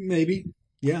 Maybe.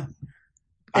 Yeah.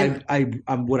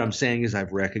 I'm what I'm saying is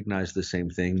I've recognized the same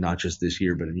thing, not just this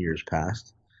year, but in years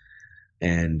past.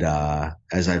 And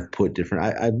as I've put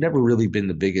different, I've never really been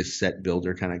the biggest set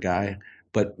builder kind of guy.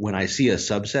 But when I see a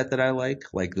subset that I like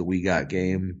the We Got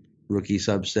Game rookie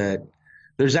subset,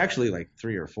 there's actually like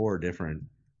 3 or 4 different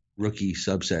rookie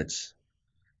subsets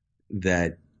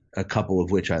that a couple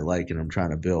of which I like and I'm trying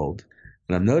to build.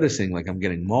 And I'm noticing like I'm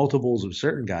getting multiples of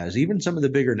certain guys, even some of the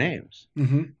bigger names.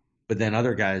 Mm-hmm. But then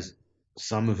other guys,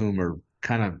 some of whom are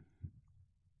kind of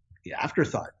the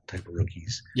afterthought type of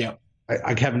rookies. Yeah.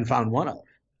 I haven't found one of.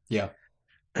 Yeah.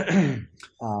 Yeah.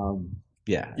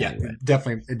 Anyway. It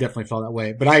definitely felt that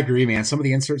way. But I agree, man. Some of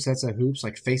the insert sets of Hoops,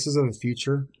 like Faces of the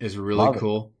Future, is really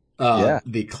cool.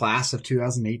 The class of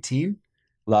 2018.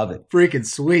 Love it. Freaking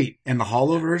sweet. And the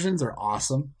hollow versions are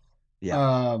awesome.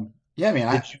 Yeah. Yeah,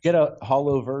 man. Did you get a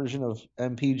hollow version of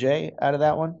MPJ out of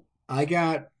that one?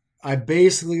 I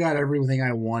basically got everything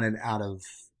I wanted out of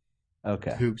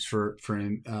Hoops for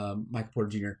Michael Porter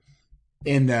Jr.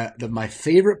 And my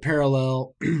favorite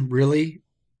parallel really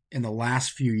in the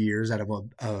last few years out of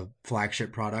a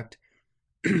flagship product,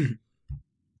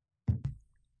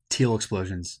 Teal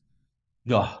Explosions.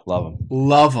 Oh, love them.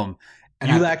 Love them.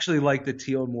 And you actually like the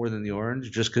teal more than the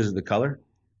orange just because of the color?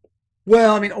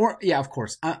 Well, I mean, yeah, of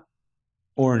course.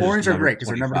 Orange are great because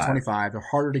they're number 25. They're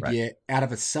harder to get. Out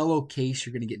of a cello case,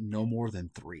 you're going to get no more than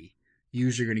 3.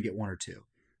 Usually you're going to get 1 or 2.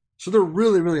 So they're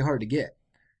really, really hard to get.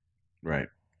 Right.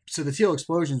 So the Teal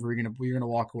Explosions, you're gonna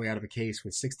walk away out of a case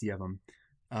with 60 of them,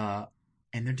 and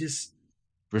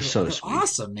they're so sweet.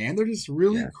 Awesome, man. They're just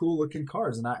really cool looking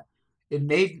cards, and it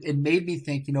made me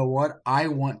think, you know what? I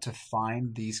want to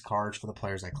find these cards for the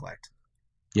players I collect.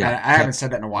 Yeah, I haven't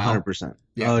said that in a while. 100%.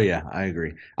 Yeah. Oh yeah, I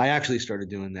agree. I actually started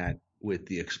doing that with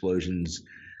the Explosions.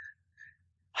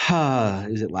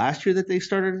 Is it last year that they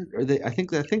started? Or I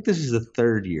think this is the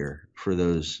 3rd year for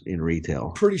those in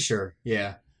retail. Pretty sure.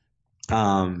 Yeah.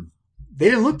 They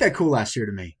didn't look that cool last year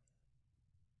to me.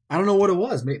 I don't know what it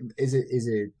was. Is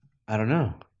it? I don't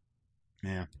know.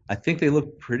 Yeah. I think they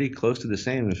look pretty close to the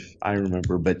same if I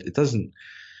remember, but it doesn't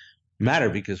matter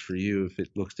because for you, if it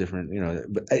looks different,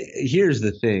 but here's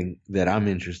the thing that I'm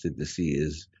interested to see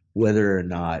is whether or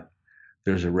not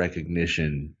there's a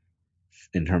recognition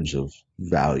in terms of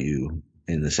value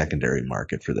in the secondary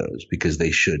market for those, because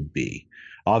they should be.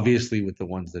 Obviously with the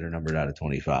ones that are numbered out of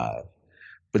 25.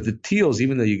 But the teals,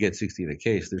 even though you get 60 in a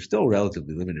case, they're still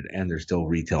relatively limited and they're still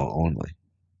retail only.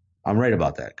 I'm right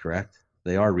about that, correct?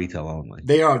 They are retail only.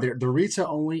 They are. They're retail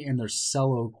only and they're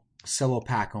cello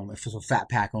pack only, so fat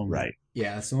pack only. Right.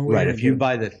 Yeah, that's the only way. Right. If you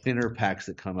buy the thinner packs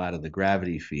that come out of the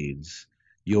gravity feeds,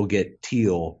 you'll get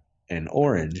teal and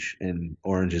orange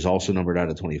is also numbered out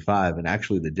of 25. And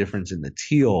actually the difference in the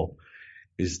teal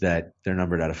is that they're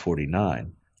numbered out of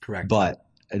 49. Correct. But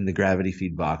in the gravity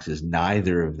feed boxes,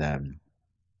 neither of them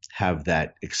have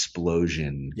that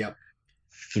explosion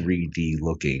 3D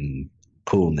looking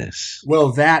coolness.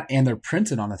 Well, that and they're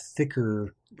printed on a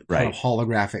thicker kind of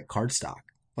holographic cardstock.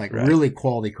 like Right. really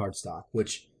quality cardstock.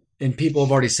 Which, and people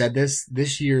have already said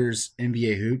this year's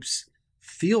NBA hoops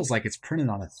feels like it's printed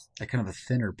on a kind of a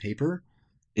thinner paper,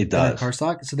 It thinner does.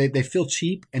 cardstock. So they feel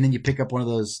cheap, and then you pick up one of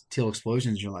those teal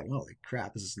explosions, and you're like, holy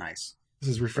crap, this is nice. This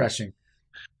is Right. refreshing.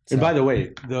 And by So, the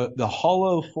way, the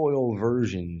hollow foil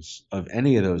versions of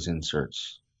any of those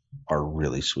inserts are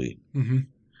really sweet. mhm.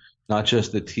 Not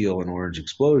just the teal and orange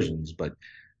explosions, but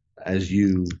as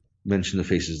you mentioned, the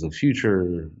Faces of the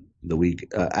Future, the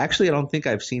week. Actually, I don't think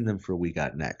I've seen them for We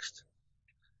Got Next.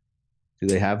 Do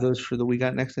they have those for the We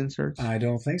Got Next inserts? I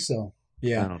don't think so. I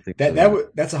Yeah, don't think that so that either. would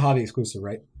that's a hobby exclusive,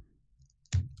 right?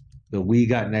 The We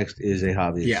Got Next is a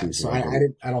hobby Yeah. exclusive, So I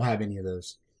believe. I don't have any of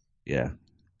those. Yeah,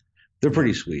 they're Yeah.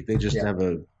 pretty sweet. They just Yeah. have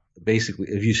a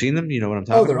basically. Have you seen them? You know what I'm Oh,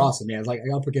 talking they're about? awesome. Yeah, it's like I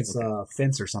got up against Okay. a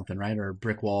fence or something, right, or a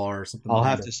brick wall or something I'll behind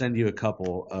have it. to send you a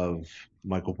couple of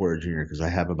Michael Porter Jr. because I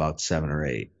have about 7 or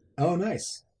 8. Oh,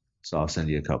 nice. So I'll send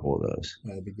you a couple of those.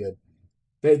 That'd be good.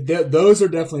 Those are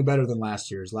definitely better than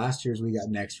last year's. Last year's we got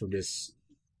next for just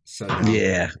so dumb.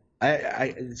 Yeah.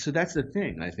 So that's the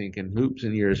thing. I think in hoops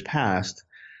in years past,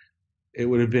 it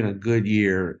would have been a good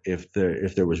year if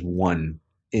there was one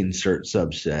insert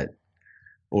subset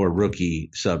or rookie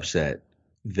subset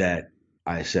that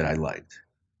I said I liked.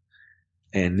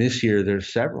 And this year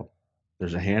there's several.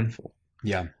 There's a handful.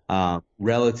 Yeah.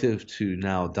 Relative to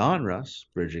now Donruss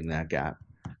bridging that gap,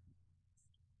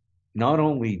 not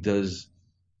only does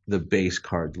the base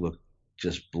card look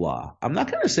just blah. I'm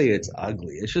not going to say it's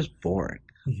ugly. It's just boring.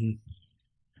 Hmm.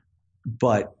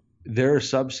 But there are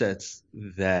subsets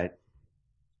that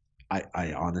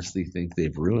I honestly think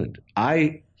they've ruined.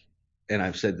 And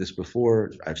I've said this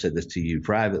before, I've said this to you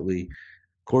privately.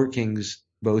 Court Kings,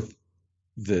 both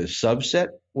the subset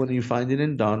when you find it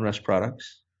in Donruss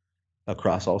products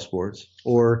across all sports,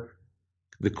 or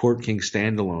the Court King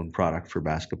standalone product for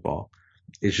basketball,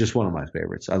 is just one of my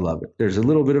favorites. I love it. There's a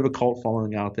little bit of a cult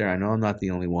following out there. I know I'm not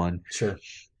the only one. Sure.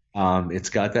 It's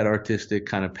got that artistic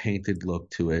kind of painted look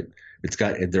to it.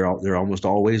 They're almost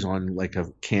always on like a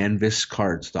canvas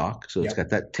cardstock, so it's Yep. got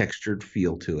that textured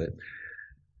feel to it.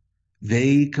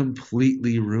 They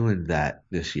completely ruined that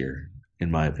this year,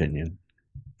 in my opinion.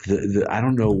 I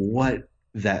don't know what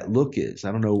that look is.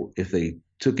 I don't know if they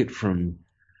took it from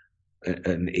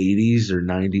an 80s or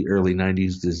 90 early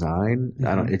 90s design.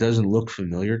 Hmm. It doesn't look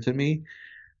familiar to me.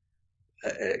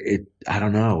 I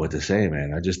don't know what to say,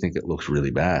 man. I just think it looks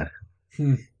really bad.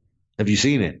 Hmm. Have you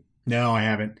seen it? No, I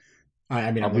haven't.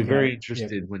 I mean, I'll I'm be looking at very it. Yep.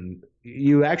 interested when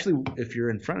you actually, if you're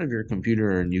in front of your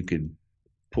computer and you could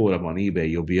pull it up on eBay,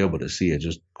 you'll be able to see it.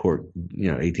 Just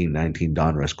 1819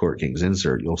 Donruss Court Kings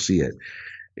insert. You'll see it.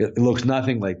 It looks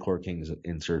nothing like Court Kings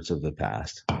inserts of the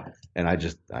past, and I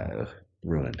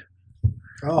ruined.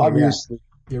 Oh yeah, Obviously,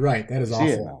 you're right. That is see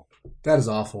it awful. now. That is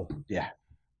awful. Yeah.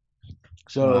 Wow.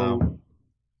 So,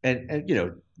 and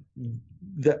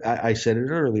I said it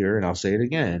earlier, and I'll say it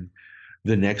again.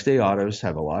 The next day autos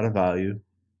have a lot of value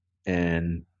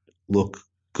and look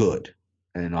good.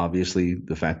 And obviously,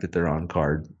 the fact that they're on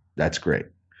card, that's great.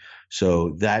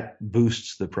 So that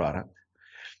boosts the product.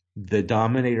 The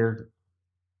Dominator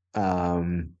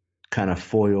kind of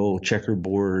foil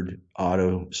checkerboard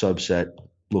auto subset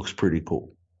looks pretty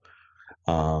cool.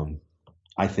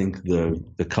 I think the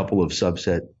couple of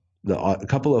a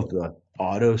couple of the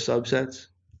auto subsets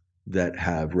that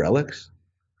have relics,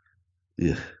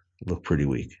 ugh, look pretty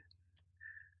weak.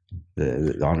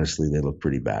 Honestly, they look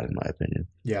pretty bad in my opinion.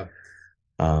 Yeah.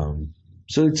 Um,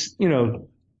 so it's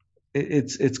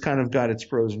kind of got its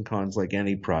pros and cons like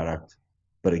any product.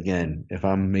 But again, if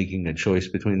I'm making a choice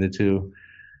between the two,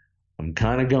 I'm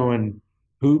kind of going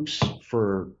hoops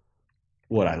for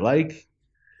what I like.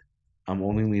 I'm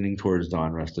only leaning towards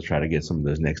Donruss to try to get some of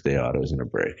those next day autos in a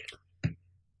break.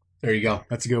 There you go.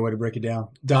 That's a good way to break it down.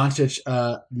 Doncic,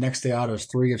 next day autos,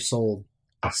 3 have sold.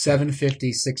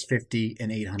 750, 650,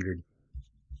 and 800.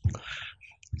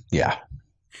 Yeah,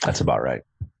 that's about right.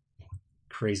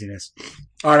 Craziness.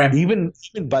 All right. Even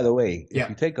by the way, if Yeah.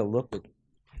 you take a look at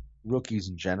rookies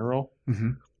in general,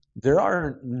 Hmm. there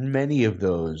aren't many of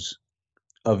those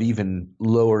of even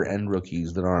lower end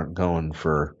rookies that aren't going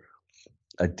for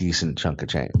a decent chunk of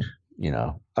change.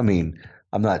 I mean,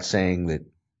 I'm not saying that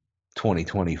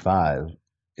 2025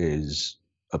 is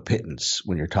a pittance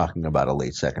when you're talking about a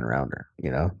late second rounder.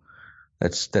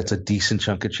 That's a decent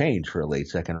chunk of change for a late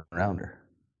second rounder.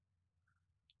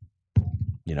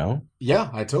 Yeah,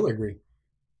 I totally agree.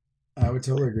 I would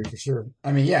totally agree for sure.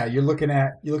 I mean, yeah, you look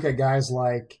at guys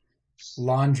like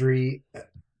Landry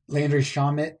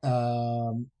Shamet,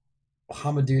 Hamadou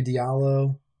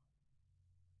Diallo,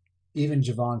 even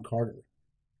Javon Carter,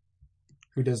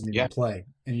 who doesn't even Yeah. play,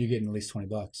 and you're getting at least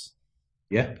 $20.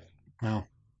 Yeah. Wow.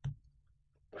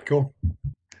 Cool.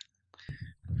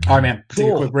 All right, man. Take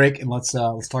a quick Cool. break and let's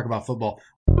talk about football.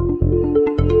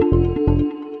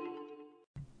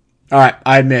 All right,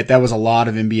 I admit that was a lot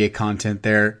of NBA content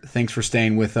there. Thanks for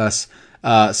staying with us.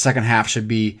 Second half should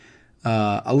be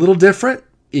a little different,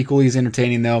 equally as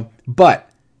entertaining though. But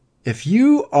if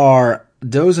you are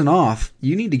dozing off,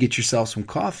 you need to get yourself some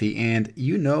coffee, and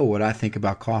you know what I think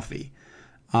about coffee.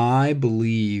 I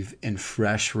believe in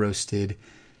fresh roasted,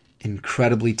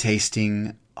 incredibly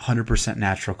tasting, 100%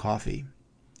 natural coffee.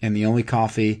 And the only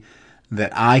coffee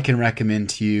that I can recommend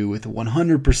to you with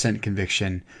 100%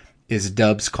 conviction is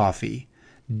Dubs Coffee.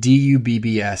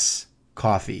 DUBBS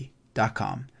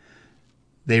coffee.com.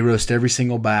 They roast every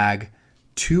single bag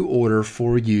to order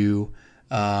for you.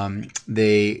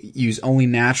 They use only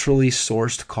naturally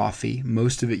sourced coffee,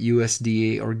 most of it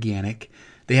USDA organic.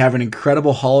 They have an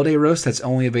incredible holiday roast that's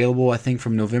only available, I think,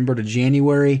 from November to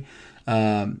January.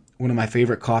 One of my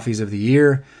favorite coffees of the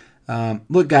year.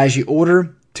 Look, guys, you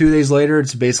order 2 days later,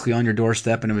 it's basically on your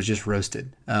doorstep, and it was just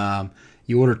roasted.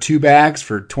 You order 2 bags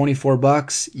for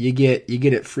 $24. You get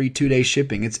it free 2-day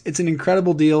shipping. It's an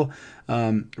incredible deal.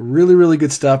 Really, really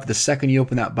good stuff. The second you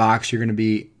open that box, you're going to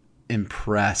be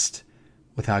impressed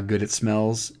with how good it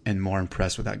smells and more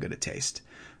impressed with how good it tastes.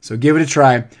 So give it a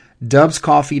try.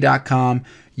 Dubscoffee.com.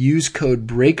 Use code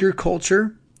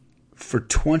BreakerCulture for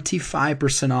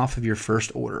 25% off of your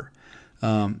first order.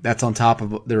 That's on top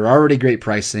of their already great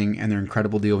pricing and their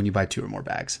incredible deal when you buy 2 or more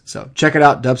bags. So check it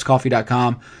out,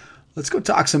 dubscoffee.com. Let's go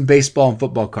talk some baseball and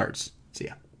football cards. See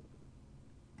ya.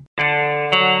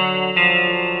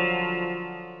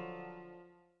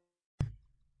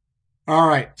 All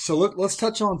right, so let's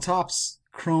touch on Topps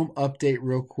Chrome update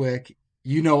real quick.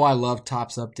 You know I love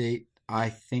Topps update. I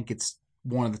think it's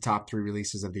one of the top 3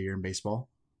 releases of the year in baseball.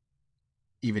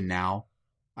 Even now,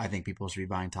 I think people should be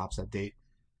buying Topps update.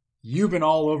 You've been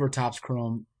all over Topps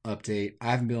Chrome update.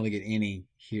 I haven't been able to get any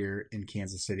here in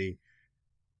Kansas City.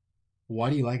 Why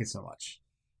do you like it so much?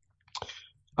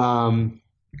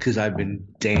 Because I've been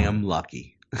damn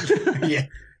lucky. Yeah,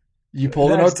 you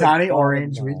pulled an That's the Otani bottom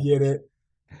orange. We line. get it.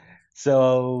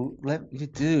 So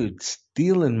dude,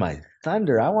 stealing my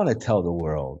thunder. I want to tell the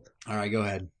world. All right, go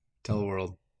ahead. Tell the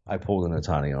world. I pulled an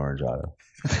Otani orange auto.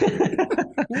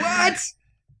 What?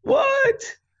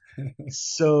 What?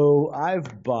 So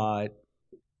I've bought,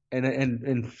 and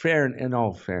in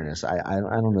all fairness, I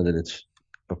don't know that it's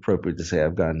appropriate to say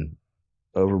I've gone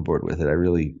overboard with it.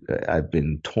 I've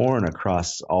been torn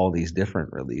across all these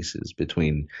different releases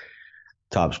between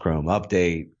Topps Chrome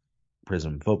Update,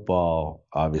 Prism Football,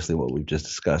 obviously what we've just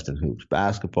discussed in Hoops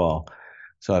Basketball.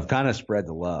 So I've kind of spread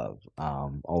the love,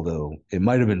 although it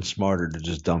might have been smarter to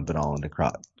just dump it all into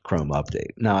Chrome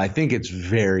Update. Now, I think it's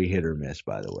very hit or miss,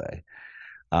 by the way,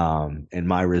 and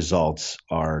my results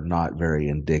are not very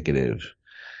indicative.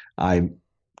 I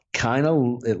kind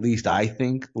of, at least I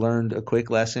think, learned a quick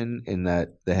lesson in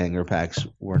that the hanger packs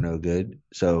were no good.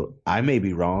 So I may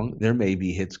be wrong. There may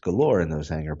be hits galore in those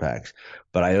hanger packs,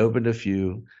 but I opened a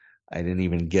few. I didn't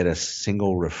even get a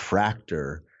single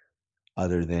refractor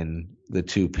other than the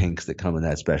 2 pinks that come in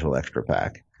that special extra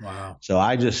pack. Wow. So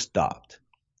I just stopped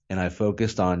and I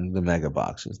focused on the mega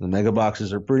boxes. The mega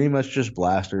boxes are pretty much just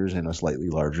blasters in a slightly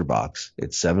larger box.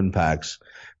 It's 7 packs.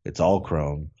 It's all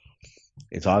chrome.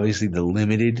 It's obviously the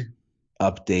limited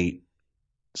update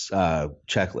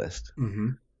checklist. Mm-hmm.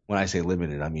 When I say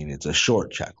limited, I mean it's a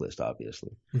short checklist,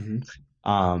 obviously.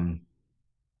 Mm-hmm.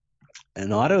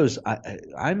 And autos,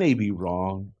 I may be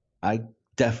wrong. I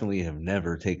definitely have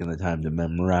never taken the time to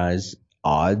memorize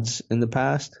odds in the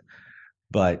past.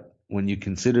 But when you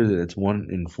consider that it's 1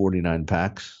 in 49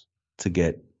 packs to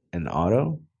get an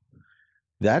auto,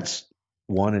 that's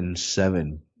 1 in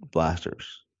 7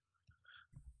 blasters.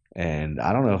 And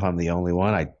I don't know if I'm the only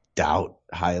one. I doubt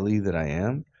highly that I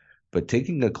am. But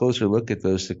taking a closer look at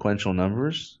those sequential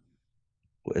numbers,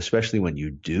 especially when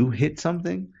you do hit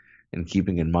something, and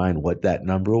keeping in mind what that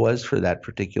number was for that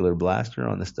particular blaster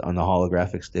on the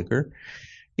holographic sticker,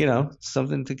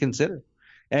 something to consider.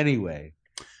 Anyway,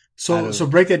 So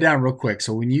break that down real quick.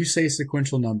 So when you say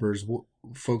sequential numbers,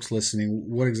 folks listening,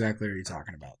 what exactly are you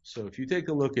talking about? So if you take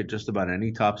a look at just about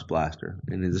any Topps blaster,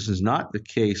 and this is not the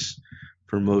case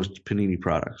for most Panini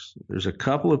products. There's a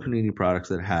couple of Panini products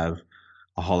that have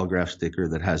a holograph sticker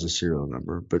that has a serial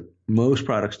number, but most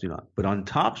products do not. But on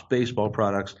Topps baseball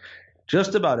products,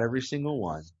 just about every single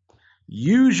one,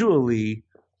 usually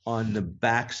on the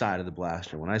back side of the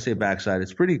blaster. When I say backside,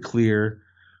 it's pretty clear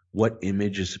what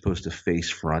image is supposed to face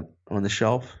front on the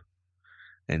shelf.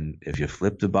 And if you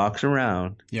flip the box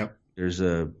around, Yep. there's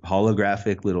a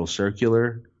holographic little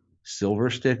circular silver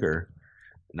sticker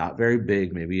not very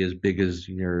big, maybe as big as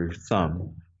your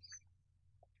thumb,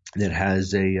 that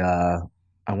has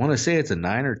I want to say it's a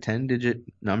 9 or 10 digit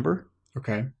number.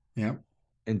 Okay. Yeah.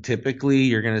 And typically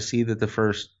you're going to see that the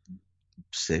first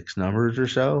six numbers or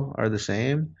so are the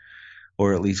same,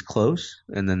 or at least close,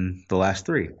 and then the last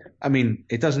three. I mean,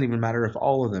 it doesn't even matter if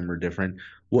all of them are different.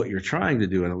 What you're trying to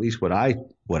do, and at least what I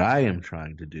am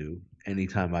trying to do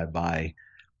anytime I buy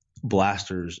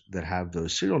blasters that have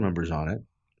those serial numbers on it,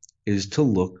 is to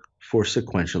look for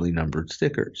sequentially numbered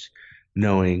stickers,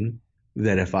 knowing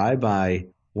that if I buy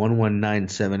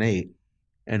 11978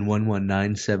 and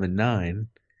 11979,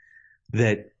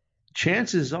 that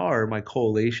chances are my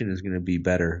collation is going to be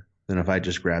better than if I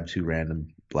just grab two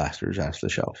random blasters off the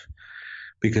shelf,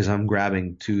 because I'm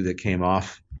grabbing two that came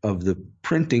off of the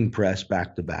printing press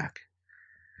back to back.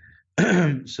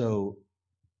 So,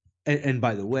 and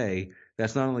by the way,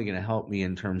 that's not only going to help me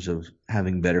in terms of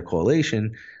having better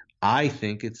collation. I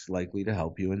think it's likely to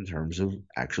help you in terms of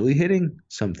actually hitting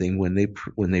something when they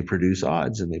produce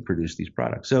odds and they produce these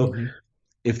products. So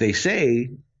if they say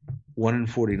 1 in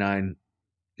 49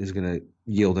 is going to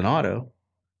yield an auto,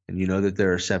 and you know that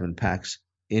there are 7 packs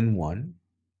in one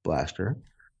blaster,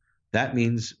 that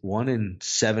means 1 in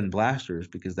 7 blasters,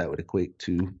 because that would equate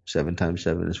to 7 times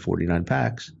 7 is 49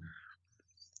 packs,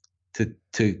 to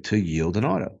yield an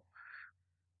auto.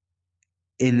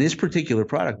 In this particular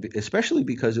product, especially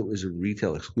because it was a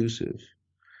retail exclusive,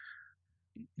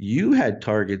 you had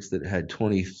Targets that had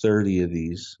 20, 30 of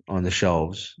these on the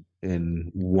shelves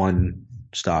in one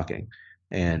stocking,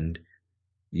 and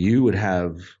you would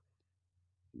have,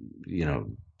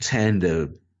 10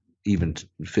 to even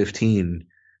 15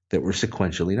 that were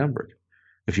sequentially numbered.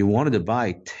 If you wanted to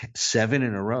buy 7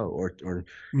 in a row, or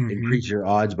increase your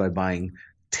odds by buying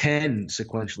 10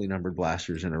 sequentially numbered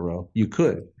blasters in a row, you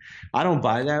could. I don't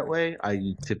buy that way.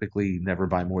 I typically never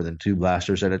buy more than 2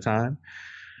 blasters at a time.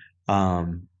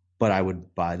 But I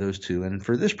would buy those 2. And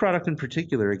for this product in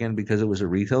particular, again, because it was a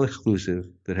retail exclusive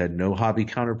that had no hobby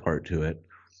counterpart to it,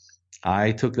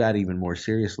 I took that even more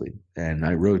seriously, and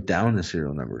I wrote down the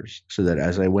serial numbers so that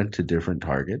as I went to different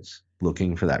Targets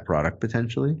looking for that product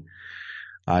potentially,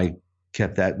 I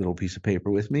kept that little piece of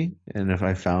paper with me. And if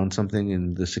I found something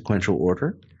in the sequential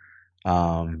order,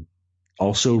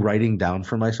 also writing down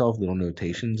for myself little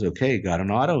notations. Okay, got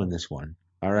an auto in this one.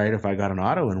 All right, if I got an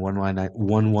auto in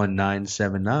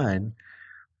 11979,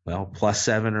 well,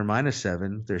 +7 or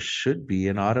 -7, there should be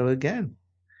an auto again,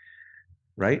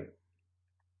 right?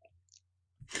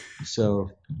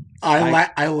 So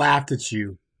I laughed at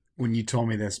you when you told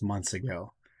me this months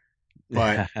ago,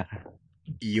 but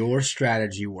your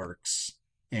strategy works,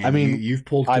 I and mean, you've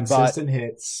pulled I bought consistent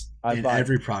hits I in bought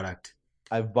every product.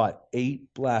 I've bought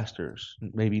 8 blasters,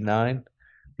 maybe 9,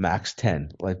 max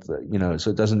 10. Like, so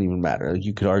it doesn't even matter. Like,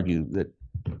 you could argue that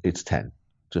it's 10,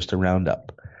 just to round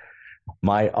up.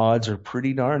 My odds are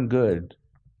pretty darn good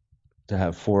to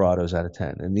have 4 autos out of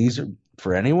 10. And these are,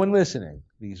 for anyone listening,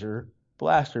 these are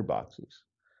blaster boxes.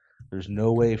 There's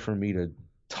no way for me to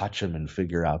touch them and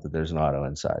figure out that there's an auto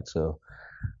inside. So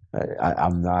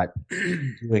I'm not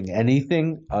doing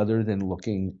anything other than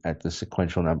looking at the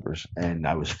sequential numbers. And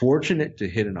I was fortunate to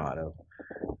hit an auto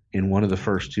in one of the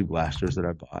first 2 blasters that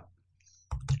I bought.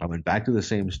 I went back to the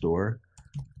same store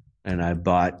and I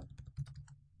bought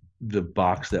the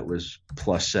box that was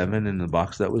 +7 and the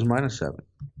box that was -7.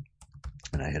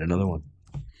 And I hit another one.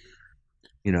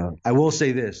 I will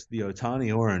say this, the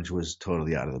Otani orange was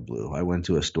totally out of the blue. I went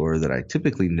to a store that I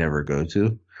typically never go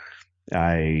to.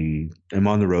 I am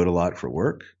on the road a lot for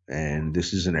work, and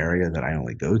this is an area that I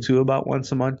only go to about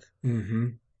once a month.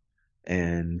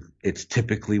 And it's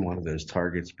typically one of those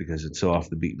Targets, because it's so off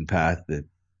the beaten path, that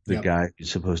the guy who's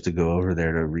supposed to go over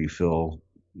there to refill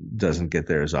doesn't get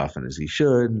there as often as he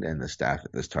should, and the staff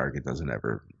at this Target doesn't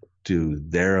ever do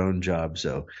their own job.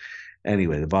 So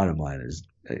anyway, the bottom line is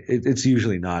it's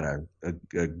usually not a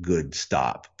good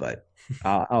stop, but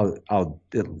I'll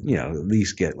at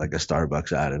least get like a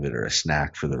Starbucks out of it or a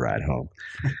snack for the ride home.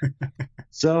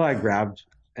 So I grabbed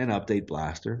an update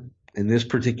blaster. In this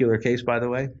particular case, by the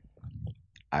way,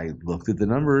 I looked at the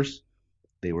numbers.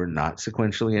 They were not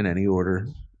sequentially in any order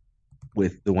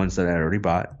with the ones that I already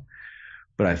bought,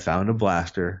 but I found a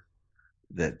blaster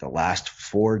that the last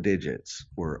 4 digits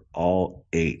were all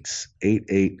 8s,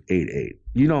 8888.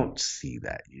 You don't see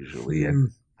that usually.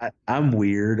 And I'm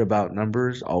weird about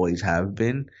numbers, always have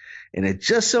been. And it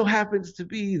just so happens to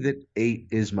be that 8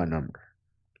 is my number.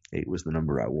 8 was the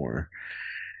number I wore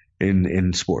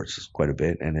in sports quite a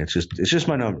bit. And it's just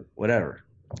my number, whatever.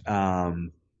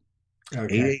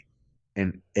 Okay.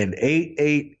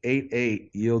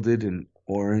 8888 yielded an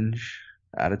orange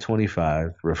out of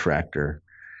 25 refractor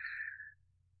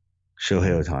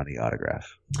Shohei Ohtani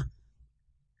autograph.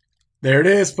 There it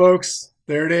is, folks.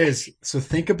 There it is. So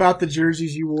think about the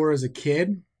jerseys you wore as a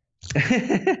kid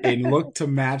and look to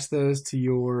match those to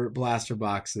your blaster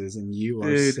boxes, and you are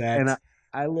Dude, set. and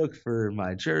I look for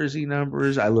my jersey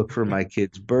numbers. I look for my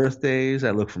kids' birthdays.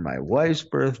 I look for my wife's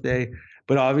birthday.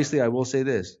 But obviously, I will say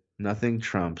this: nothing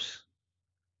trumps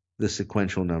the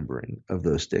sequential numbering of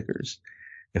those stickers.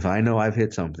 If I know I've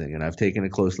hit something and I've taken a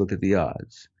close look at the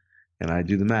odds and I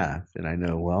do the math and I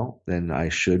know, well, then I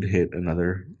should hit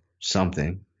another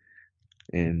something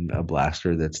in a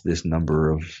blaster that's this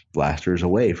number of blasters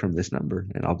away from this number.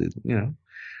 And I'll do,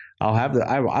 I'll have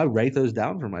I write those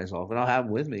down for myself and I'll have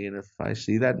them with me. And if I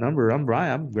see that number, I'm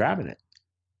grabbing it.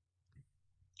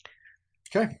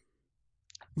 Okay.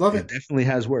 Love it. It definitely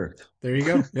has worked. There you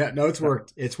go. Yeah, no, it's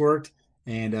worked. It's worked.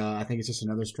 And I think it's just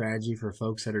another strategy for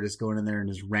folks that are just going in there and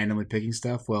just randomly picking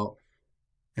stuff. Well,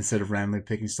 instead of randomly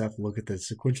picking stuff, look at the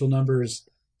sequential numbers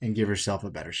and give yourself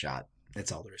a better shot.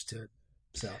 That's all there is to it.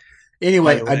 So,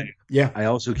 anyway, I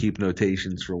also keep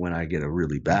notations for when I get a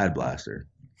really bad blaster,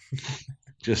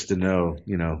 just to know,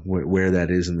 where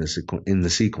that is in the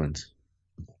sequence.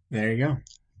 There you go.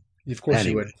 Of course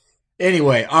you would.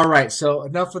 Anyway, all right. So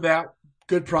enough of that.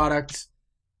 Good product.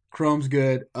 Chrome's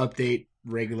good. Update.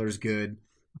 Regular's good.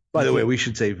 By the way, we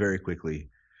should say very quickly,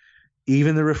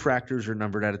 even the refractors are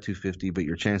numbered out of 250, but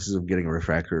your chances of getting a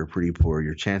refractor are pretty poor.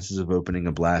 Your chances of opening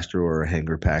a blaster or a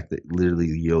hanger pack that literally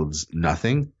yields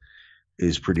nothing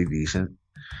is pretty decent.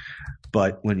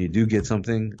 But when you do get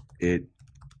something, it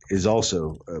is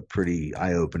also a pretty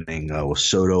eye-opening.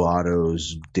 Soto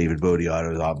autos, David Bodie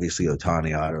autos, obviously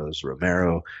Ohtani autos,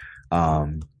 Romero.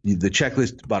 The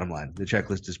checklist, bottom line, the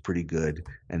checklist is pretty good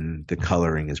and the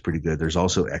coloring is pretty good. There's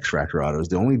also X-Fractor autos.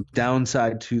 The only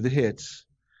downside to the hits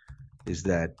is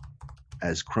that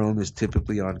as Chrome is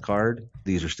typically on card,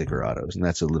 these are sticker autos, and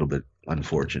that's a little bit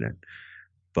unfortunate.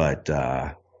 But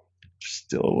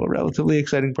still a relatively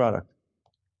exciting product.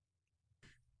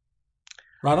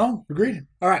 Right on. Agreed.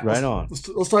 All right. Right on. Let's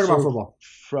talk about football.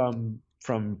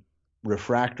 From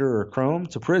refractor or Chrome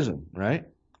to Prism, right?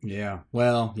 Yeah.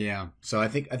 Well, yeah. So I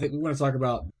think we want to talk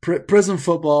about Prism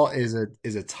football is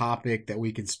a topic that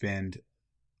we can spend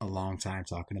a long time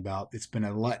talking about. It's been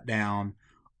a letdown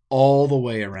all the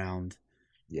way around.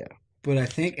 Yeah. But I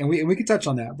think, and we can touch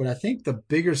on that, but I think the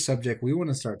bigger subject we want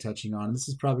to start touching on, and this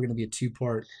is probably going to be a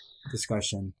 2-part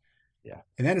discussion. Yeah.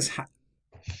 And that is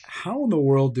how in the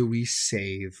world do we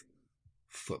save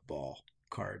football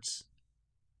cards?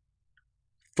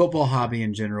 Football hobby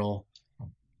in general.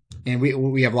 And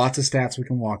we have lots of stats we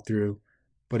can walk through.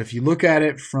 But if you look at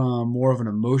it from more of an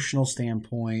emotional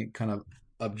standpoint, kind of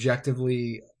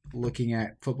objectively looking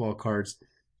at football cards,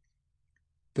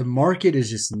 the market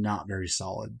is just not very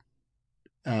solid.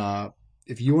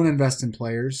 If you want to invest in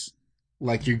players,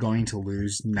 like you're going to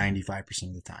lose 95%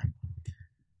 of the time.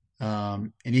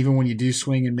 And even when you do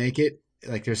swing and make it,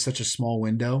 like there's such a small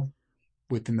window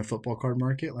within the football card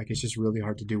market, like it's just really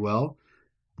hard to do well.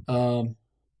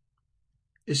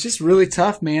 It's just really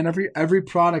tough, man. Every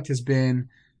product has been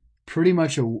pretty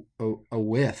much a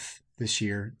whiff this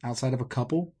year, outside of a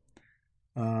couple.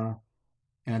 And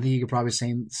I think you could probably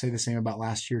say the same about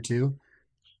last year too.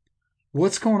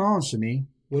 What's going on, Shami?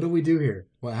 What do we do here?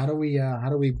 How do we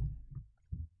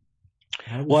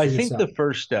well, I think the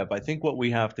first step, I think what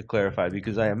we have to clarify,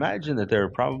 because I imagine that there are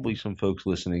probably some folks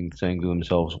listening saying to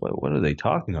themselves, what are they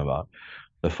talking about?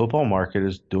 The football market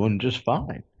is doing just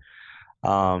fine.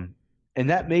 And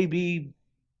that may be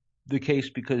the case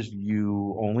because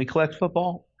you only collect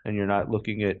football and you're not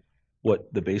looking at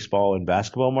what the baseball and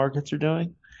basketball markets are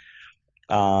doing.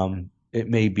 It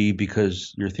may be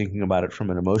because you're thinking about it from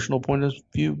an emotional point of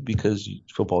view because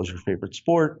football is your favorite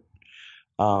sport,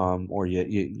 or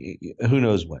who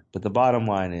knows what. But the bottom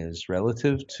line is,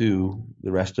 relative to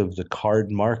the rest of the card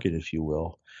market, if you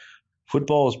will,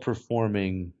 football is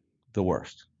performing the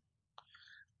worst.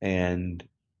 And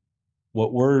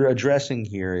what we're addressing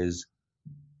here is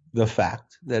the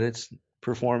fact that it's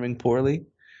performing poorly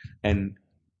and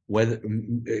whether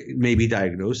maybe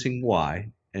diagnosing why,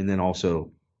 and then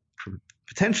also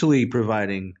potentially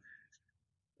providing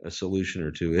a solution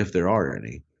or two, if there are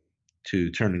any, to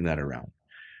turning that around.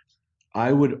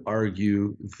 I would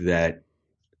argue that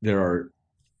there are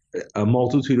a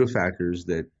multitude of factors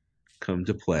that come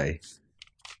to play.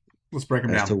 Let's break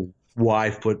them as down. To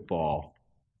why football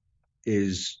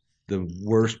is the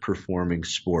worst performing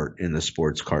sport in the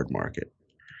sports card market.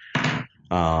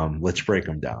 Let's break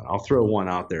them down. I'll throw one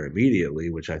out there immediately,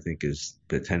 which I think is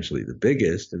potentially the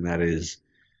biggest, and that is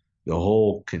the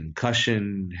whole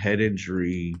concussion, head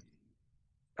injury,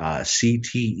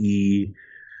 CTE,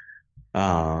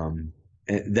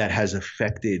 that has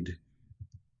affected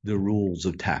the rules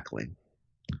of tackling,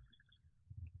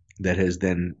 that has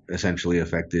then essentially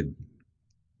affected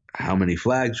how many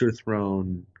flags are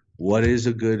thrown, what is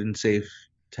a good and safe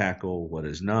tackle, what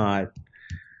is not,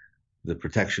 the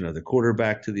protection of the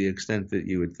quarterback to the extent that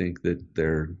you would think that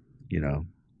they're,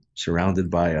 surrounded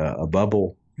by a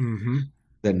bubble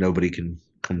that nobody can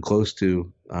come close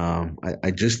to.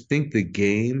 I just think the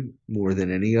game, more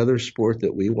than any other sport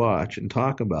that we watch and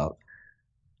talk about,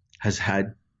 has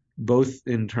had, both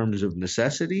in terms of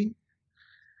necessity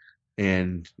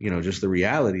and, just the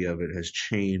reality of it, has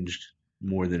changed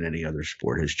more than any other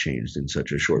sport has changed in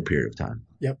such a short period of time.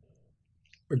 Yep.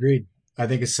 Agreed. I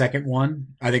think a second one,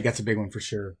 I think that's a big one for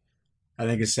sure. I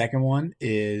think a second one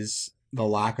is the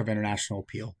lack of international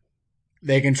appeal.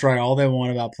 They can try all they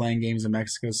want about playing games in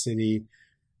Mexico City,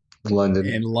 in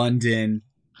London.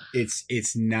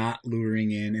 It's not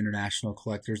luring in international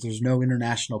collectors. There's no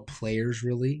international players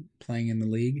really playing in the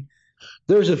league.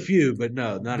 There's a few, but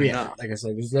no, not enough. Like I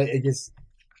said,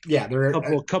 there are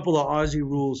a couple of Aussie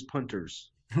rules punters.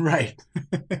 Right.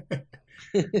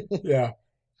 Yeah.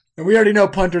 And we already know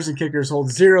punters and kickers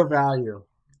hold zero value,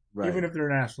 right, even if they're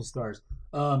national stars.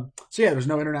 There's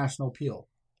no international appeal.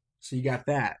 So you got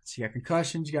that. So you got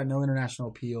concussions. You got no international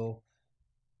appeal.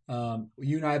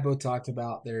 You and I both talked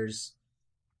about there's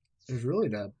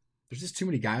just too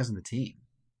many guys on the team.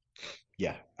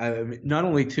 Yeah, I mean, not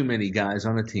only too many guys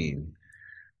on a team,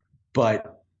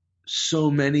 but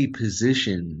so many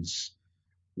positions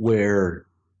where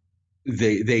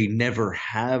they never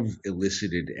have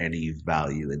elicited any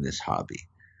value in this hobby,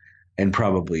 and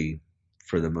probably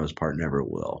for the most part never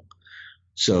will.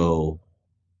 So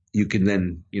you can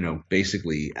then,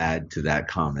 basically add to that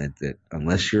comment that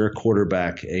unless you're a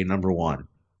quarterback, number one,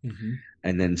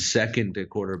 and then second to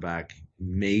quarterback,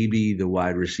 maybe the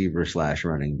wide receiver /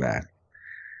 running back.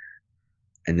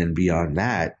 And then beyond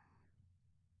that,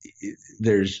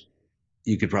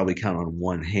 you could probably count on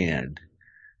one hand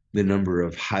the number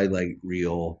of highlight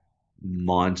reel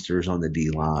monsters on the D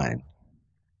line,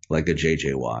 like a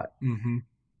JJ Watt,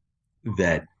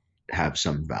 that have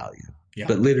some value. Yeah.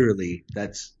 But literally,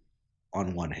 that's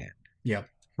on one hand. Yep.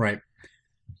 Right.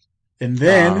 And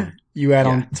then you add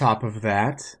on top of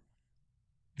that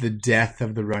the death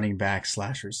of the running back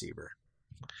 / receiver.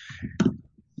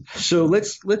 So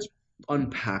let's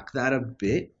unpack that a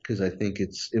bit, because I think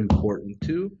it's important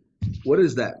to. What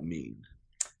does that mean?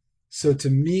 So to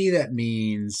me, that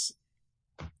means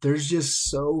there's just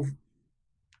so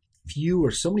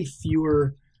many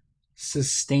fewer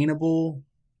sustainable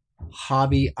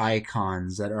hobby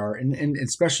icons that are, and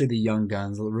especially the young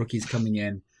guns, the rookies coming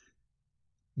in,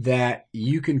 that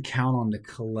you can count on to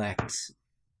collect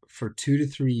for 2 to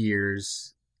 3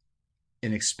 years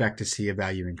and expect to see a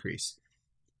value increase.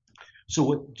 So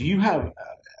what do you have?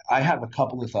 I have a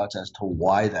couple of thoughts as to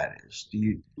why that is.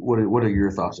 What are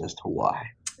your thoughts as to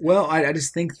why? Well, I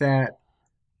just think that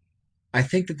the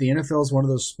NFL is one of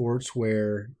those sports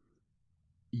where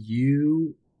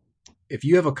if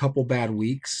you have a couple bad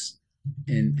weeks,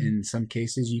 in some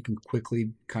cases, you can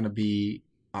quickly kind of be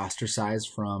ostracized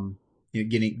from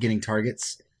getting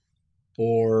targets.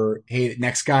 Or, hey,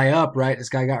 next guy up, right? This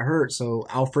guy got hurt, so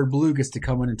Alfred Blue gets to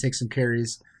come in and take some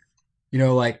carries.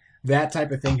 Like that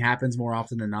type of thing happens more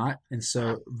often than not. And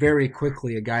so very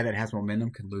quickly, a guy that has momentum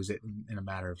can lose it in a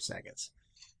matter of seconds.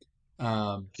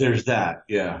 There's that,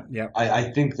 yeah. Yep. I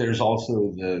think there's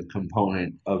also the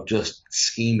component of just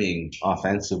scheming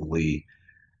offensively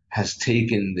has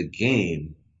taken the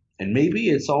game, and maybe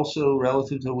it's also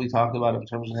relative to what we talked about in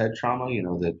terms of head trauma,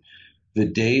 that the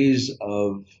days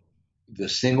of the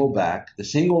single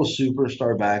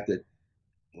superstar back that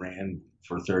ran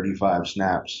for 35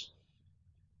 snaps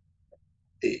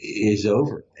is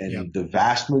over. And the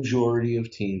vast majority of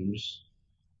teams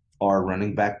are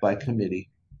running back by committee.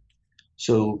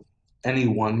 So any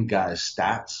one guy's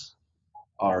stats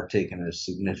are taking a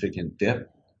significant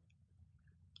dip.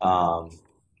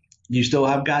 You still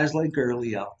have guys like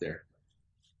Gurley out there,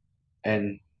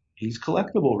 and he's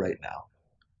collectible right now.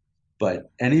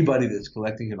 But anybody that's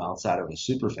collecting him outside of a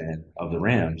super fan of the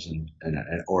Rams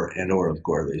or of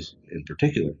Gurley's in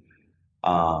particular,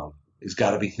 has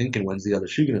got to be thinking, when's the other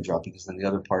shoe going to drop? Because then the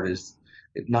other part is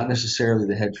not necessarily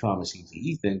the head trauma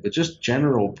CTE thing, but just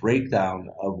general breakdown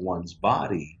of one's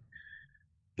body,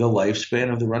 the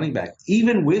lifespan of the running back,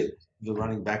 even with the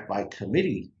running back by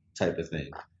committee type of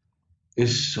thing,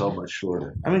 is so much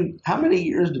shorter. I mean, how many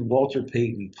years did Walter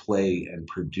Payton play and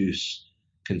produce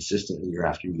consistently year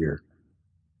after year?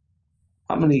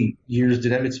 How many years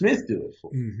did Emmitt Smith do it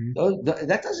for? Mm-hmm.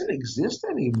 That doesn't exist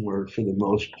anymore for the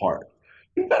most part.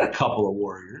 You've got a couple of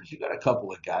warriors. You've got a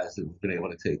couple of guys that have been able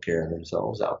to take care of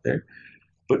themselves out there.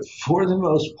 But for the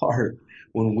most part,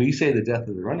 when we say the death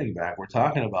of the running back, we're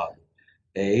talking about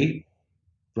A,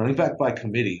 running back by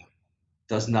committee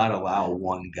does not allow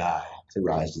one guy to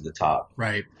rise to the top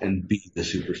Right. and be the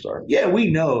superstar. Yeah,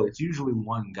 we know it's usually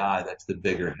one guy that's the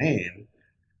bigger name,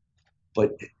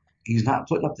 but he's not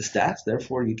putting up the stats.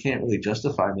 Therefore, you can't really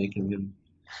justify making him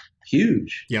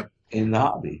huge Yep. in the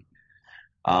hobby.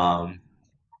 Um,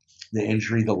 the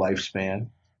injury, the lifespan.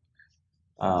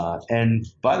 And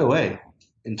by the way,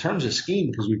 in terms of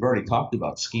scheme, because we've already talked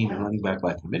about scheme and running back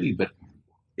by committee, but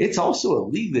it's also a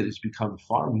league that has become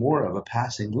far more of a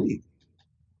passing league.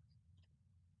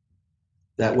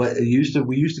 That what it used to,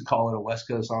 we used to call it a West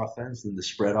Coast offense and the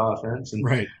spread offense, and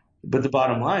Right. but the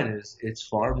bottom line is it's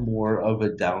far more of a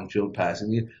downfield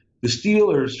passing. The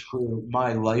Steelers for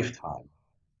my lifetime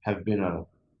have been a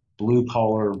blue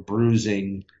collar,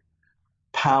 bruising,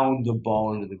 pound the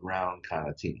ball into the ground kind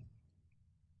of team.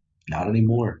 Not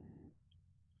anymore.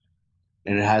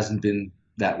 And it hasn't been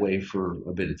that way for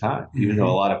a bit of time, even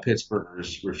though a lot of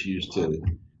Pittsburghers refuse to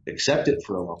accept it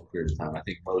for a long period of time. I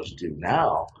think most do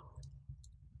now.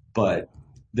 But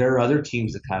there are other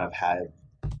teams that kind of had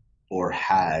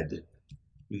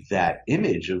that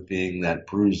image of being that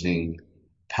bruising,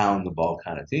 pound the ball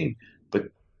kind of team.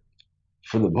 But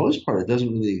for the most part, it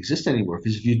doesn't really exist anymore.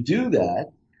 Because if you do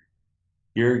that,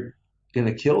 you're going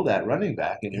to kill that running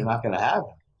back and you're not going to have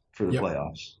him for the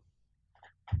playoffs.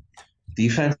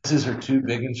 Defenses are too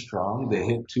big and strong. They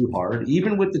hit too hard.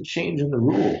 Even with the change in the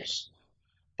rules,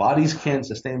 bodies can't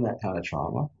sustain that kind of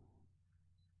trauma.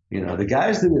 You know, the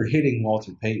guys that were hitting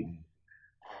Walter Payton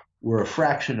were a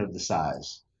fraction of the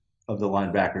size of the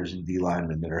linebackers and D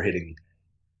linemen that are hitting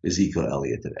Ezekiel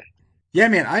Elliott today. Yeah,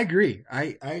 man, I agree.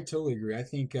 I totally agree. I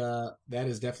think that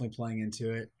is definitely playing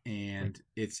into it, and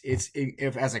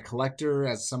if as a collector,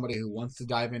 as somebody who wants to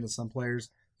dive into some players,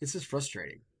 it's just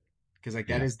frustrating because like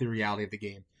that is the reality of the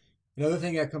game. Another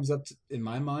thing that comes up in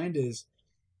my mind is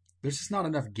there's just not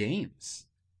enough games.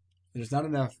 There's not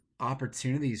enough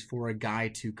opportunities for a guy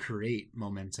to create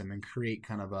momentum and create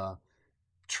kind of a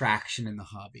traction in the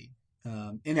hobby,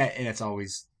 and that's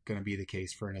always going to be the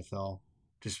case for NFL,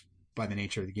 just by the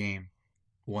nature of the game.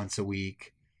 Once a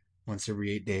week, once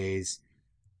every 8 days.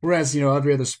 Whereas,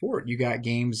 every other sport, you got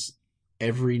games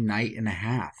every night and a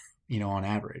half, on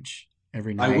average.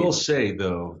 Every night. I will say,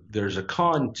 though, there's a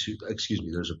pro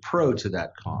to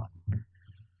that con.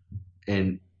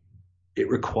 And it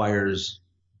requires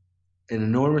an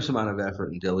enormous amount of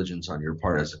effort and diligence on your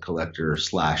part as a collector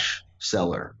 /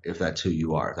 seller, if that's who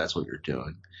you are, if that's what you're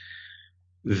doing,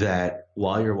 that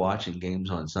while you're watching games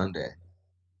on Sunday,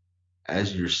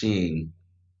 as you're seeing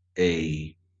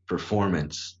a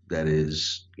performance that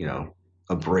is,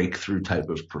 a breakthrough type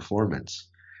of performance,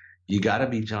 you got to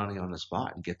be Johnny on the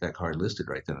spot and get that card listed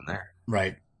right then and there.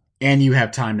 Right. And you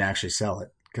have time to actually sell it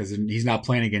because he's not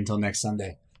playing again until next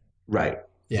Sunday. Right.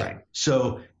 Yeah. Right.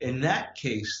 So in that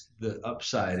case, the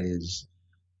upside is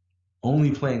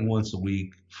only playing once a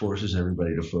week forces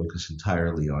everybody to focus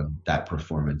entirely on that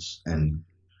performance, and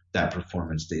that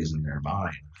performance stays in their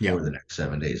mind for the next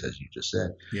 7 days, as you just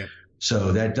said. Yeah.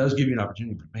 So that does give you an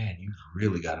opportunity, but man, you've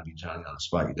really got to be Johnny on the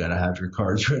spot. You got to have your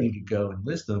cards ready to go and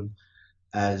list them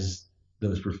as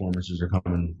those performances are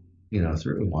coming,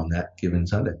 through on that given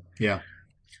Sunday. Yeah,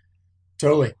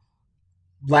 totally.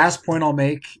 Last point I'll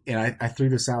make, and I threw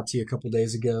this out to you a couple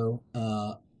days ago,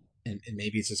 and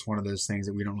maybe it's just one of those things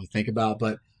that we don't really think about,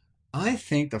 but I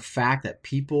think the fact that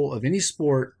people of any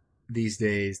sport these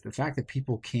days, the fact that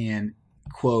people can,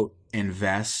 quote,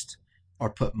 invest or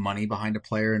put money behind a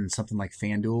player in something like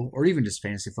FanDuel or even just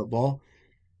fantasy football,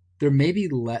 there's maybe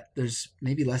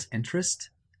less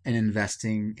interest in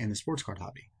investing in the sports card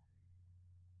hobby.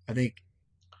 I think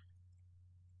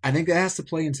that has to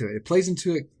play into it. It plays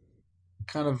into it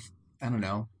kind of, I don't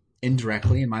know,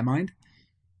 indirectly in my mind.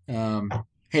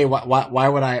 Hey, why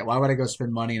would I go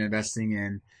spend money in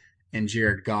investing in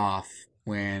Jared Goff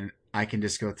when I can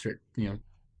just go through,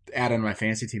 add on my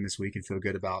fantasy team this week and feel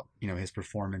good about, his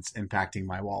performance impacting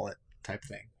my wallet type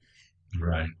thing.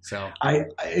 Right. So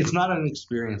it's not an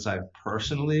experience I've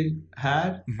personally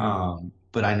had,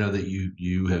 but I know that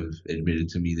you have admitted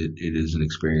to me that it is an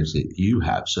experience that you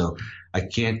have. So I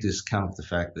can't discount the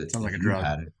fact that sounds like a you drug.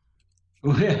 had it.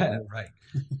 Yeah, right.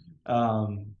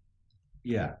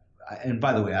 Yeah. And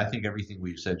by the way, I think everything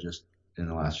we've said just in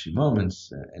the last few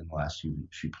moments and the last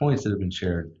few points that have been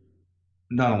shared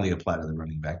not only apply to the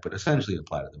running back, but essentially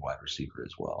apply to the wide receiver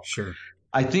as well. Sure.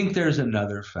 I think there's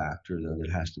another factor, though,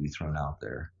 that has to be thrown out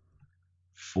there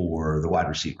for the wide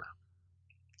receiver.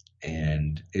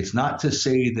 And it's not to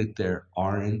say that there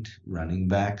aren't running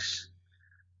backs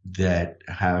that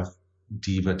have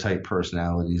diva type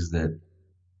personalities that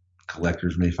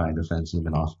collectors may find offensive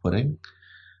and off putting.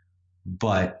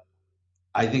 But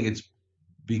I think it's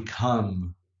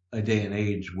become a day and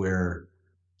age where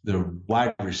the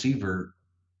wide receiver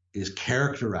is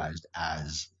characterized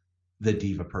as the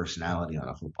diva personality on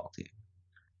a football team.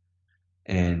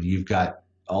 And you've got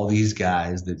all these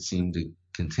guys that seem to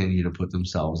continue to put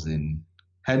themselves in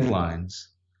headlines,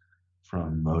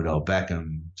 from Odell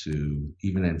Beckham to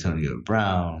even Antonio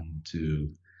Brown to,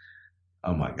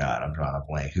 oh my God, I'm drawing a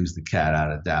blank. Who's the cat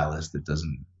out of Dallas that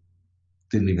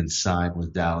didn't even sign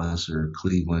with Dallas or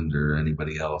Cleveland or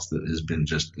anybody else, that has been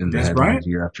just in the Des headlines Bryant?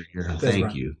 year after year? Des Thank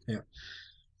Bryant. you.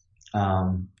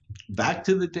 Yeah. Back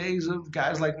to the days of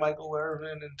guys like Michael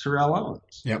Irvin and Terrell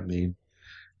Owens. Yep. I mean,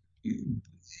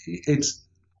 it's,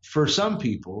 for some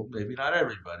people, maybe not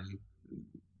everybody,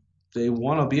 they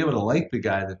want to be able to like the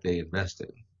guy that they invest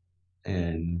in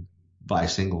and buy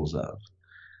singles of.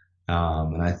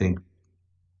 And I think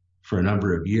for a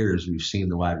number of years, we've seen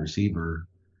the wide receiver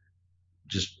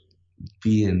just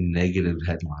be in negative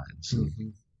headlines. Mm-hmm.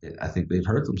 I think they've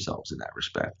hurt themselves in that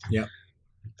respect. Yeah.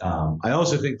 I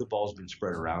also think the ball's been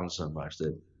spread around so much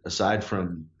that aside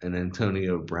from an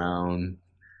Antonio Brown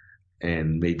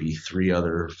and maybe 4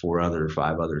 other,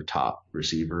 5 other top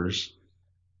receivers,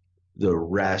 the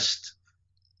rest,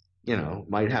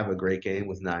 might have a great game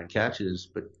with 9 catches,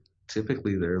 but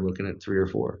typically they're looking at 3 or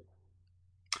 4.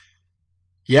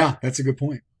 Yeah, that's a good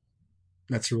point.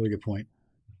 That's a really good point.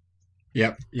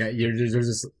 Yep. Yeah. There's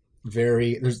this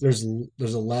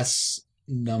there's a less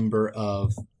number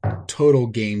of total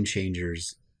game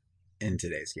changers in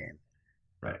today's game.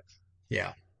 Right.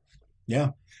 Yeah.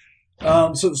 Yeah.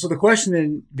 So the question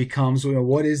then becomes,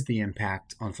 what is the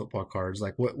impact on football cards?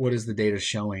 Like, what is the data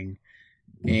showing?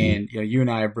 And you and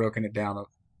I have broken it down a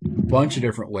bunch of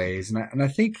different ways, and I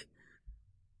think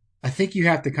you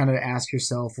have to kind of ask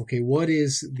yourself, okay, what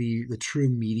is the true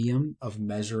medium of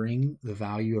measuring the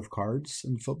value of cards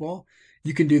in football?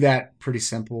 You can do that pretty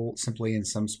simply in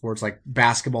some sports. Like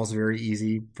basketball is very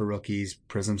easy for rookies,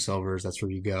 Prism Silvers, that's where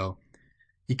you go.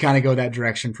 You kind of go that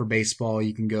direction for baseball.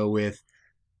 You can go with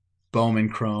Bowman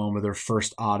Chrome or their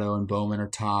first auto and Bowman or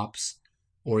tops,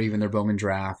 or even their Bowman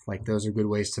draft. Like those are good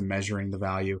ways to measuring the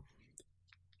value.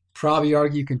 Probably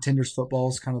argue Contenders football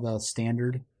is kind of the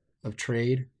standard of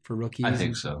trade for rookies. I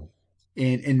think so.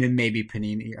 And then maybe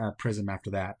Panini Prism after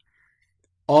that.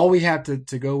 All we have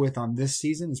to go with on this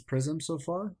season is Prism so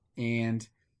far. And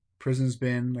Prism's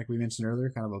been, like we mentioned earlier,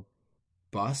 kind of a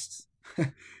bust.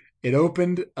 It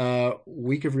opened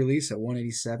week of release at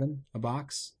 $187 a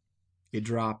box. It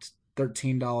dropped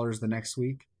 $13 the next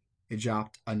week. It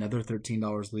dropped another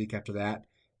 $13 the week after that.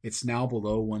 It's now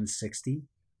below $160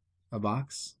 a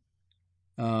box.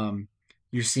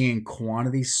 You're seeing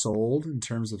quantity sold in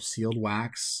terms of sealed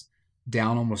wax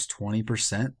down almost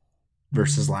 20%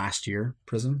 versus last year,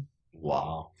 Prism.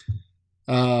 Wow.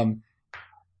 So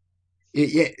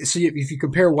if you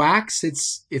compare wax,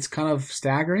 it's kind of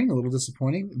staggering, a little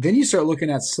disappointing. Then you start looking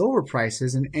at silver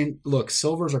prices, and look,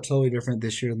 silvers are totally different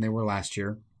this year than they were last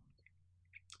year.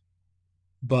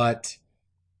 But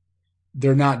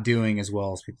they're not doing as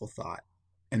well as people thought,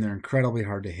 and they're incredibly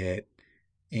hard to hit.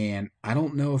 And I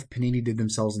don't know if Panini did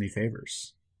themselves any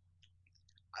favors.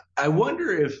 I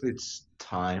wonder if it's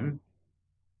time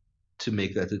to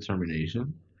make that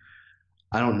determination.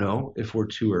 I don't know if we're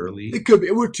too early. It could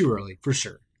be. We're too early, for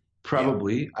sure.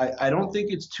 Probably. Yeah. I don't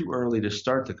think it's too early to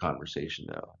start the conversation,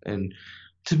 though. And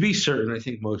to be certain, I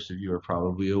think most of you are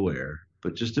probably aware,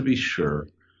 but just to be sure,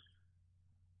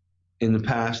 in the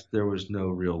past, there was no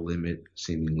real limit,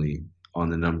 seemingly, on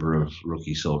the number of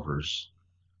rookie silver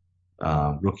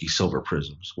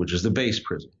prisms, which is the base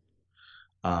prism.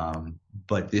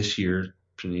 But this year,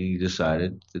 Panini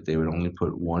decided that they would only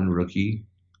put one rookie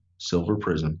silver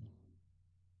prism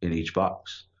in each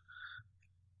box,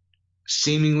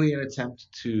 seemingly an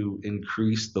attempt to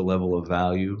increase the level of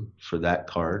value for that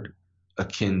card,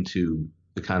 akin to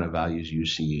the kind of values you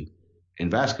see in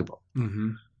basketball.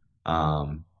 Mm-hmm.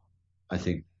 I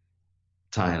think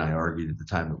Ty and I argued at the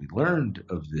time that we learned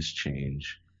of this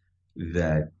change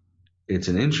that it's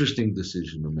an interesting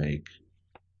decision to make.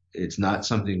 It's not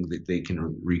something that they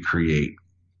can recreate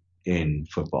in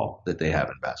football that they have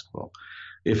in basketball.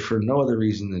 If for no other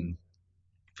reason than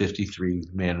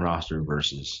 53-man roster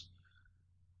versus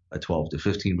a 12 to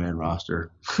 15-man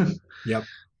roster Yep.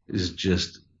 is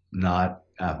just not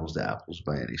apples to apples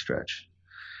by any stretch.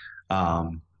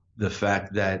 The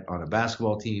fact that on a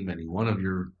basketball team, any one of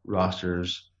your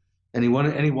rosters, any one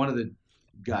of the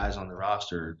guys on the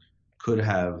roster could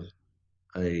have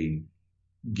a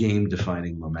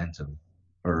game-defining momentum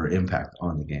or impact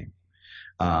on the game.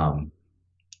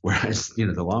 Whereas,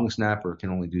 the long snapper can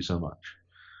only do so much.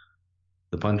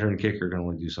 The punter and kicker can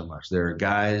only do so much. There are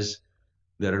guys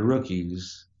that are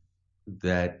rookies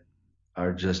that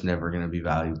are just never going to be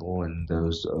valuable, and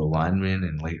those linemen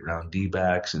and late round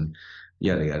D-backs and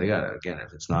yada, yada, yada. Again,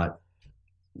 if it's not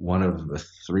one of the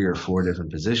 3 or 4 different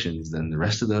positions, then the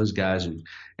rest of those guys and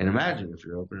imagine if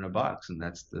you're opening a box and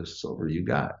that's the silver you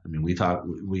got. I mean, we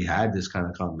had this kind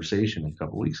of conversation a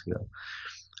couple weeks ago.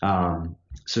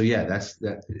 So yeah,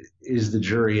 that is the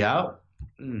jury out.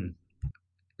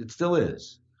 It still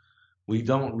is. We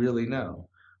don't really know.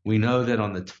 We know that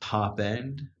on the top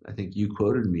end, I think you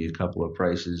quoted me a couple of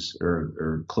prices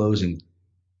or closing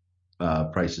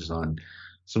prices on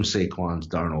some Saquons,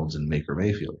 Darnolds, and Baker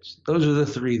Mayfields. Those are the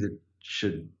 3 that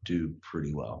should do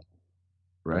pretty well,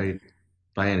 right?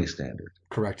 By any standard.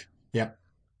 Correct. Yep.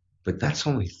 But that's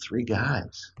only 3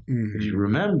 guys. Mm-hmm. If you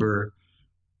remember,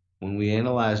 when we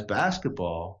analyzed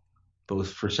basketball,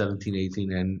 both for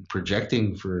 17-18 and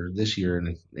projecting for this year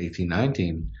in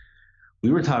 18-19, we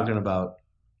were talking about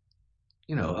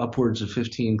upwards of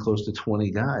 15, close to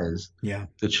 20 guys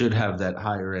that should have that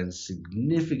higher end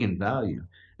significant value.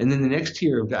 And then the next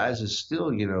tier of guys is still,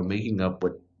 making up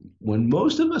when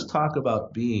most of us talk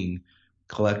about being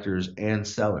collectors and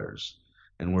sellers,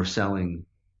 and we're selling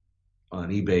on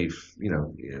eBay,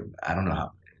 I don't know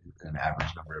how an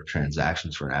average number of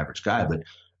transactions for an average guy, but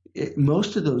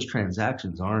most of those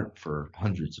transactions aren't for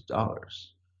hundreds of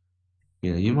dollars.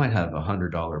 You might have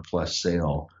 $100 plus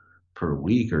sale per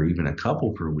week or even a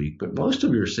couple per week, but most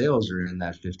of your sales are in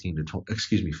that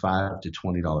 $5 to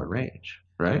 $20 range,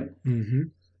 right? Mm-hmm.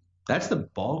 That's the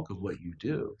bulk of what you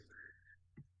do.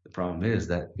 The problem is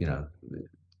that,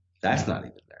 that's not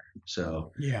even there.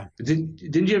 So yeah. Didn't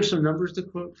you have some numbers to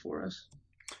quote for us?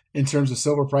 In terms of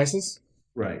silver prices?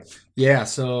 Right. Yeah.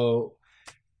 So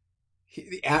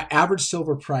the average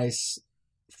silver price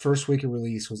first week of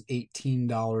release was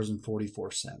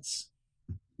 $18.44.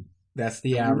 That's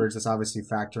the average. That's obviously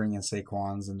factoring in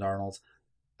Saquons and Darnolds.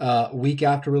 Week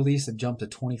after release, it jumped to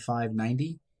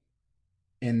 $25.90.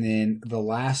 And then the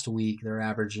last week, they're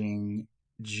averaging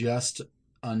just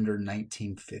under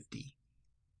 $19.50.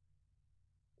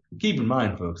 Keep in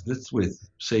mind, folks, that's with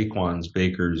Saquons,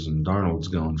 Bakers, and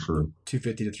Darnolds going for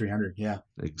 $250 to $300. Yeah,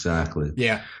 exactly.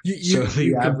 Yeah, you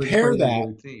compare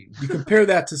that. You compare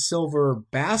that to silver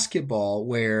basketball,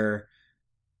 where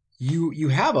you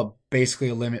have basically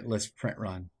a limitless print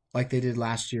run like they did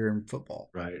last year in football.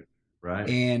 Right.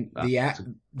 And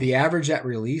the average at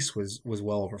release was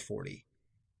well over 40.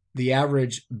 The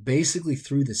average basically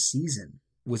through the season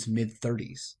was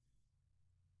mid-30s.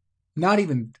 Not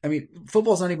even,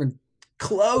 football's not even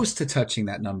close to touching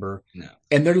that number. No.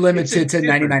 And they're limited to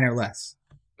 99 or less.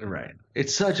 Right.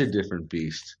 It's such a different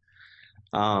beast.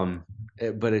 But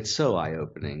it's so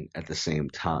eye-opening at the same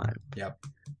time. Yep.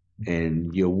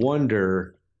 And you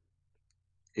wonder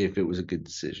if it was a good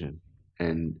decision.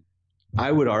 And I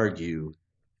would argue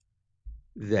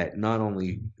that not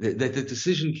only that the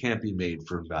decision can't be made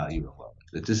for value alone.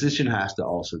 The decision has to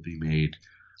also be made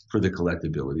for the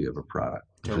collectability of a product,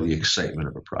 for the excitement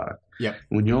of a product. Yep.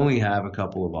 When you only have a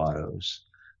couple of autos,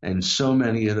 and so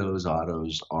many of those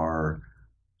autos are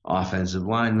offensive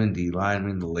linemen, D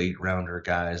linemen, the late rounder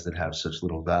guys that have such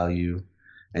little value,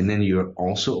 and then you're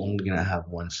also only going to have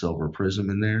one silver prism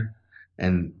in there,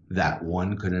 and that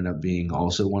one could end up being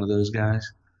also one of those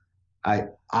guys.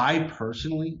 I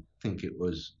personally think it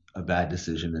was a bad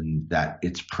decision, and that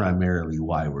it's primarily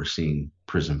why we're seeing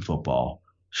Prism football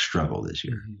struggle this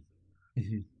year.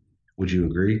 Mm-hmm. Would you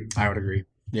agree? I would agree.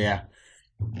 Yeah.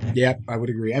 Yeah, I would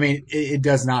agree. It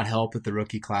does not help that the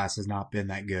rookie class has not been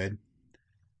that good.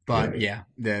 But yeah,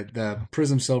 the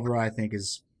Prism Silver, I think,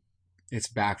 it's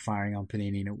backfiring on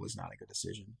Panini, and it was not a good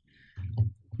decision.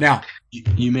 Now,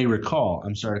 you may recall,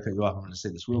 I'm sorry to cut you off, I'm going to say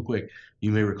this real quick.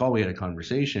 You may recall we had a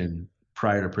conversation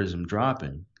prior to Prism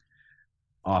dropping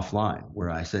offline where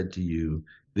I said to you,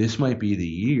 this might be the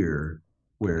year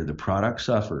where the product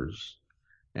suffers,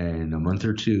 and a month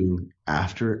or two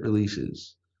after it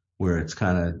releases, where it's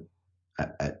kind of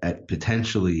at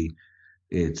potentially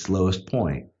its lowest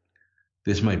point,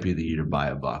 this might be the year to buy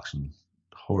a box and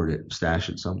hoard it, stash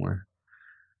it somewhere.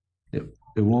 It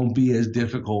won't be as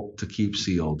difficult to keep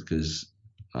sealed because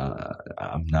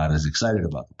I'm not as excited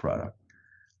about the product.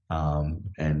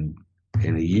 And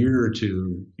in a year or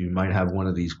two, you might have one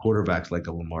of these quarterbacks like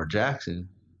a Lamar Jackson,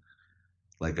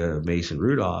 like a Mason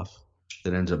Rudolph,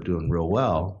 that ends up doing real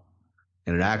well.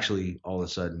 And it actually all of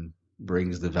a sudden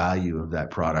brings the value of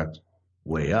that product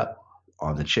way up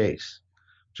on the chase.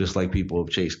 just like people have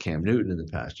chased Cam Newton in the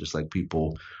past, just like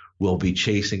people will be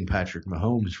chasing Patrick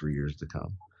Mahomes for years to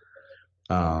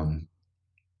come.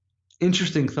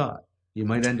 Interesting thought. You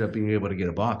might end up being able to get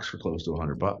a box for close to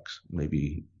 $100.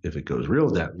 Maybe if it goes real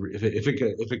bad, if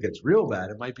it gets real bad,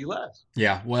 it might be less.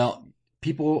 Yeah, well,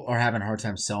 people are having a hard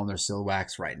time selling their seal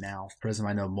wax right now. Prism,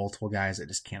 I know multiple guys that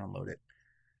just can't unload it.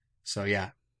 So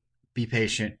yeah, be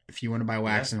patient. If you want to buy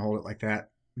wax Yeah. and hold it like that,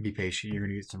 be patient. You're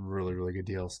gonna get some really, really good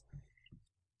deals.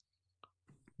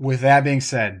 With that being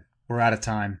said, we're out of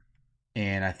time,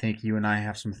 and I think you and I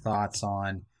have some thoughts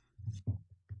on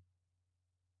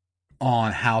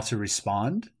how to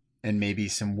respond and maybe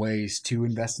some ways to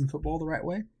invest in football the right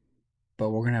way. But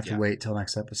we're gonna have to Yeah. wait till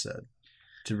next episode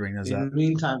to bring those In up. the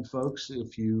meantime, folks,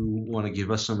 if you want to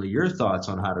give us some of your thoughts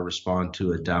on how to respond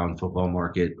to a down football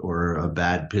market or a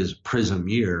bad Prism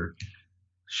year,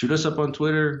 shoot us up on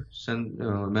Twitter, send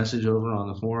a message over on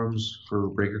the forums for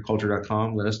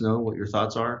breakerculture.com. Let us know what your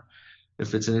thoughts are.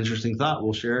 If it's an interesting thought,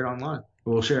 we'll share it online.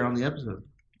 We'll share it on the episode.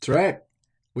 That's right.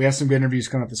 We have some good interviews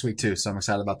coming up this week too, so I'm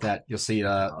excited about that. You'll see it.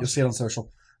 You'll see it on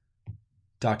social.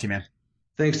 Talk to you, man.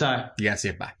 Thanks, Ty. You guys see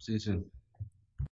it. Bye. See you soon.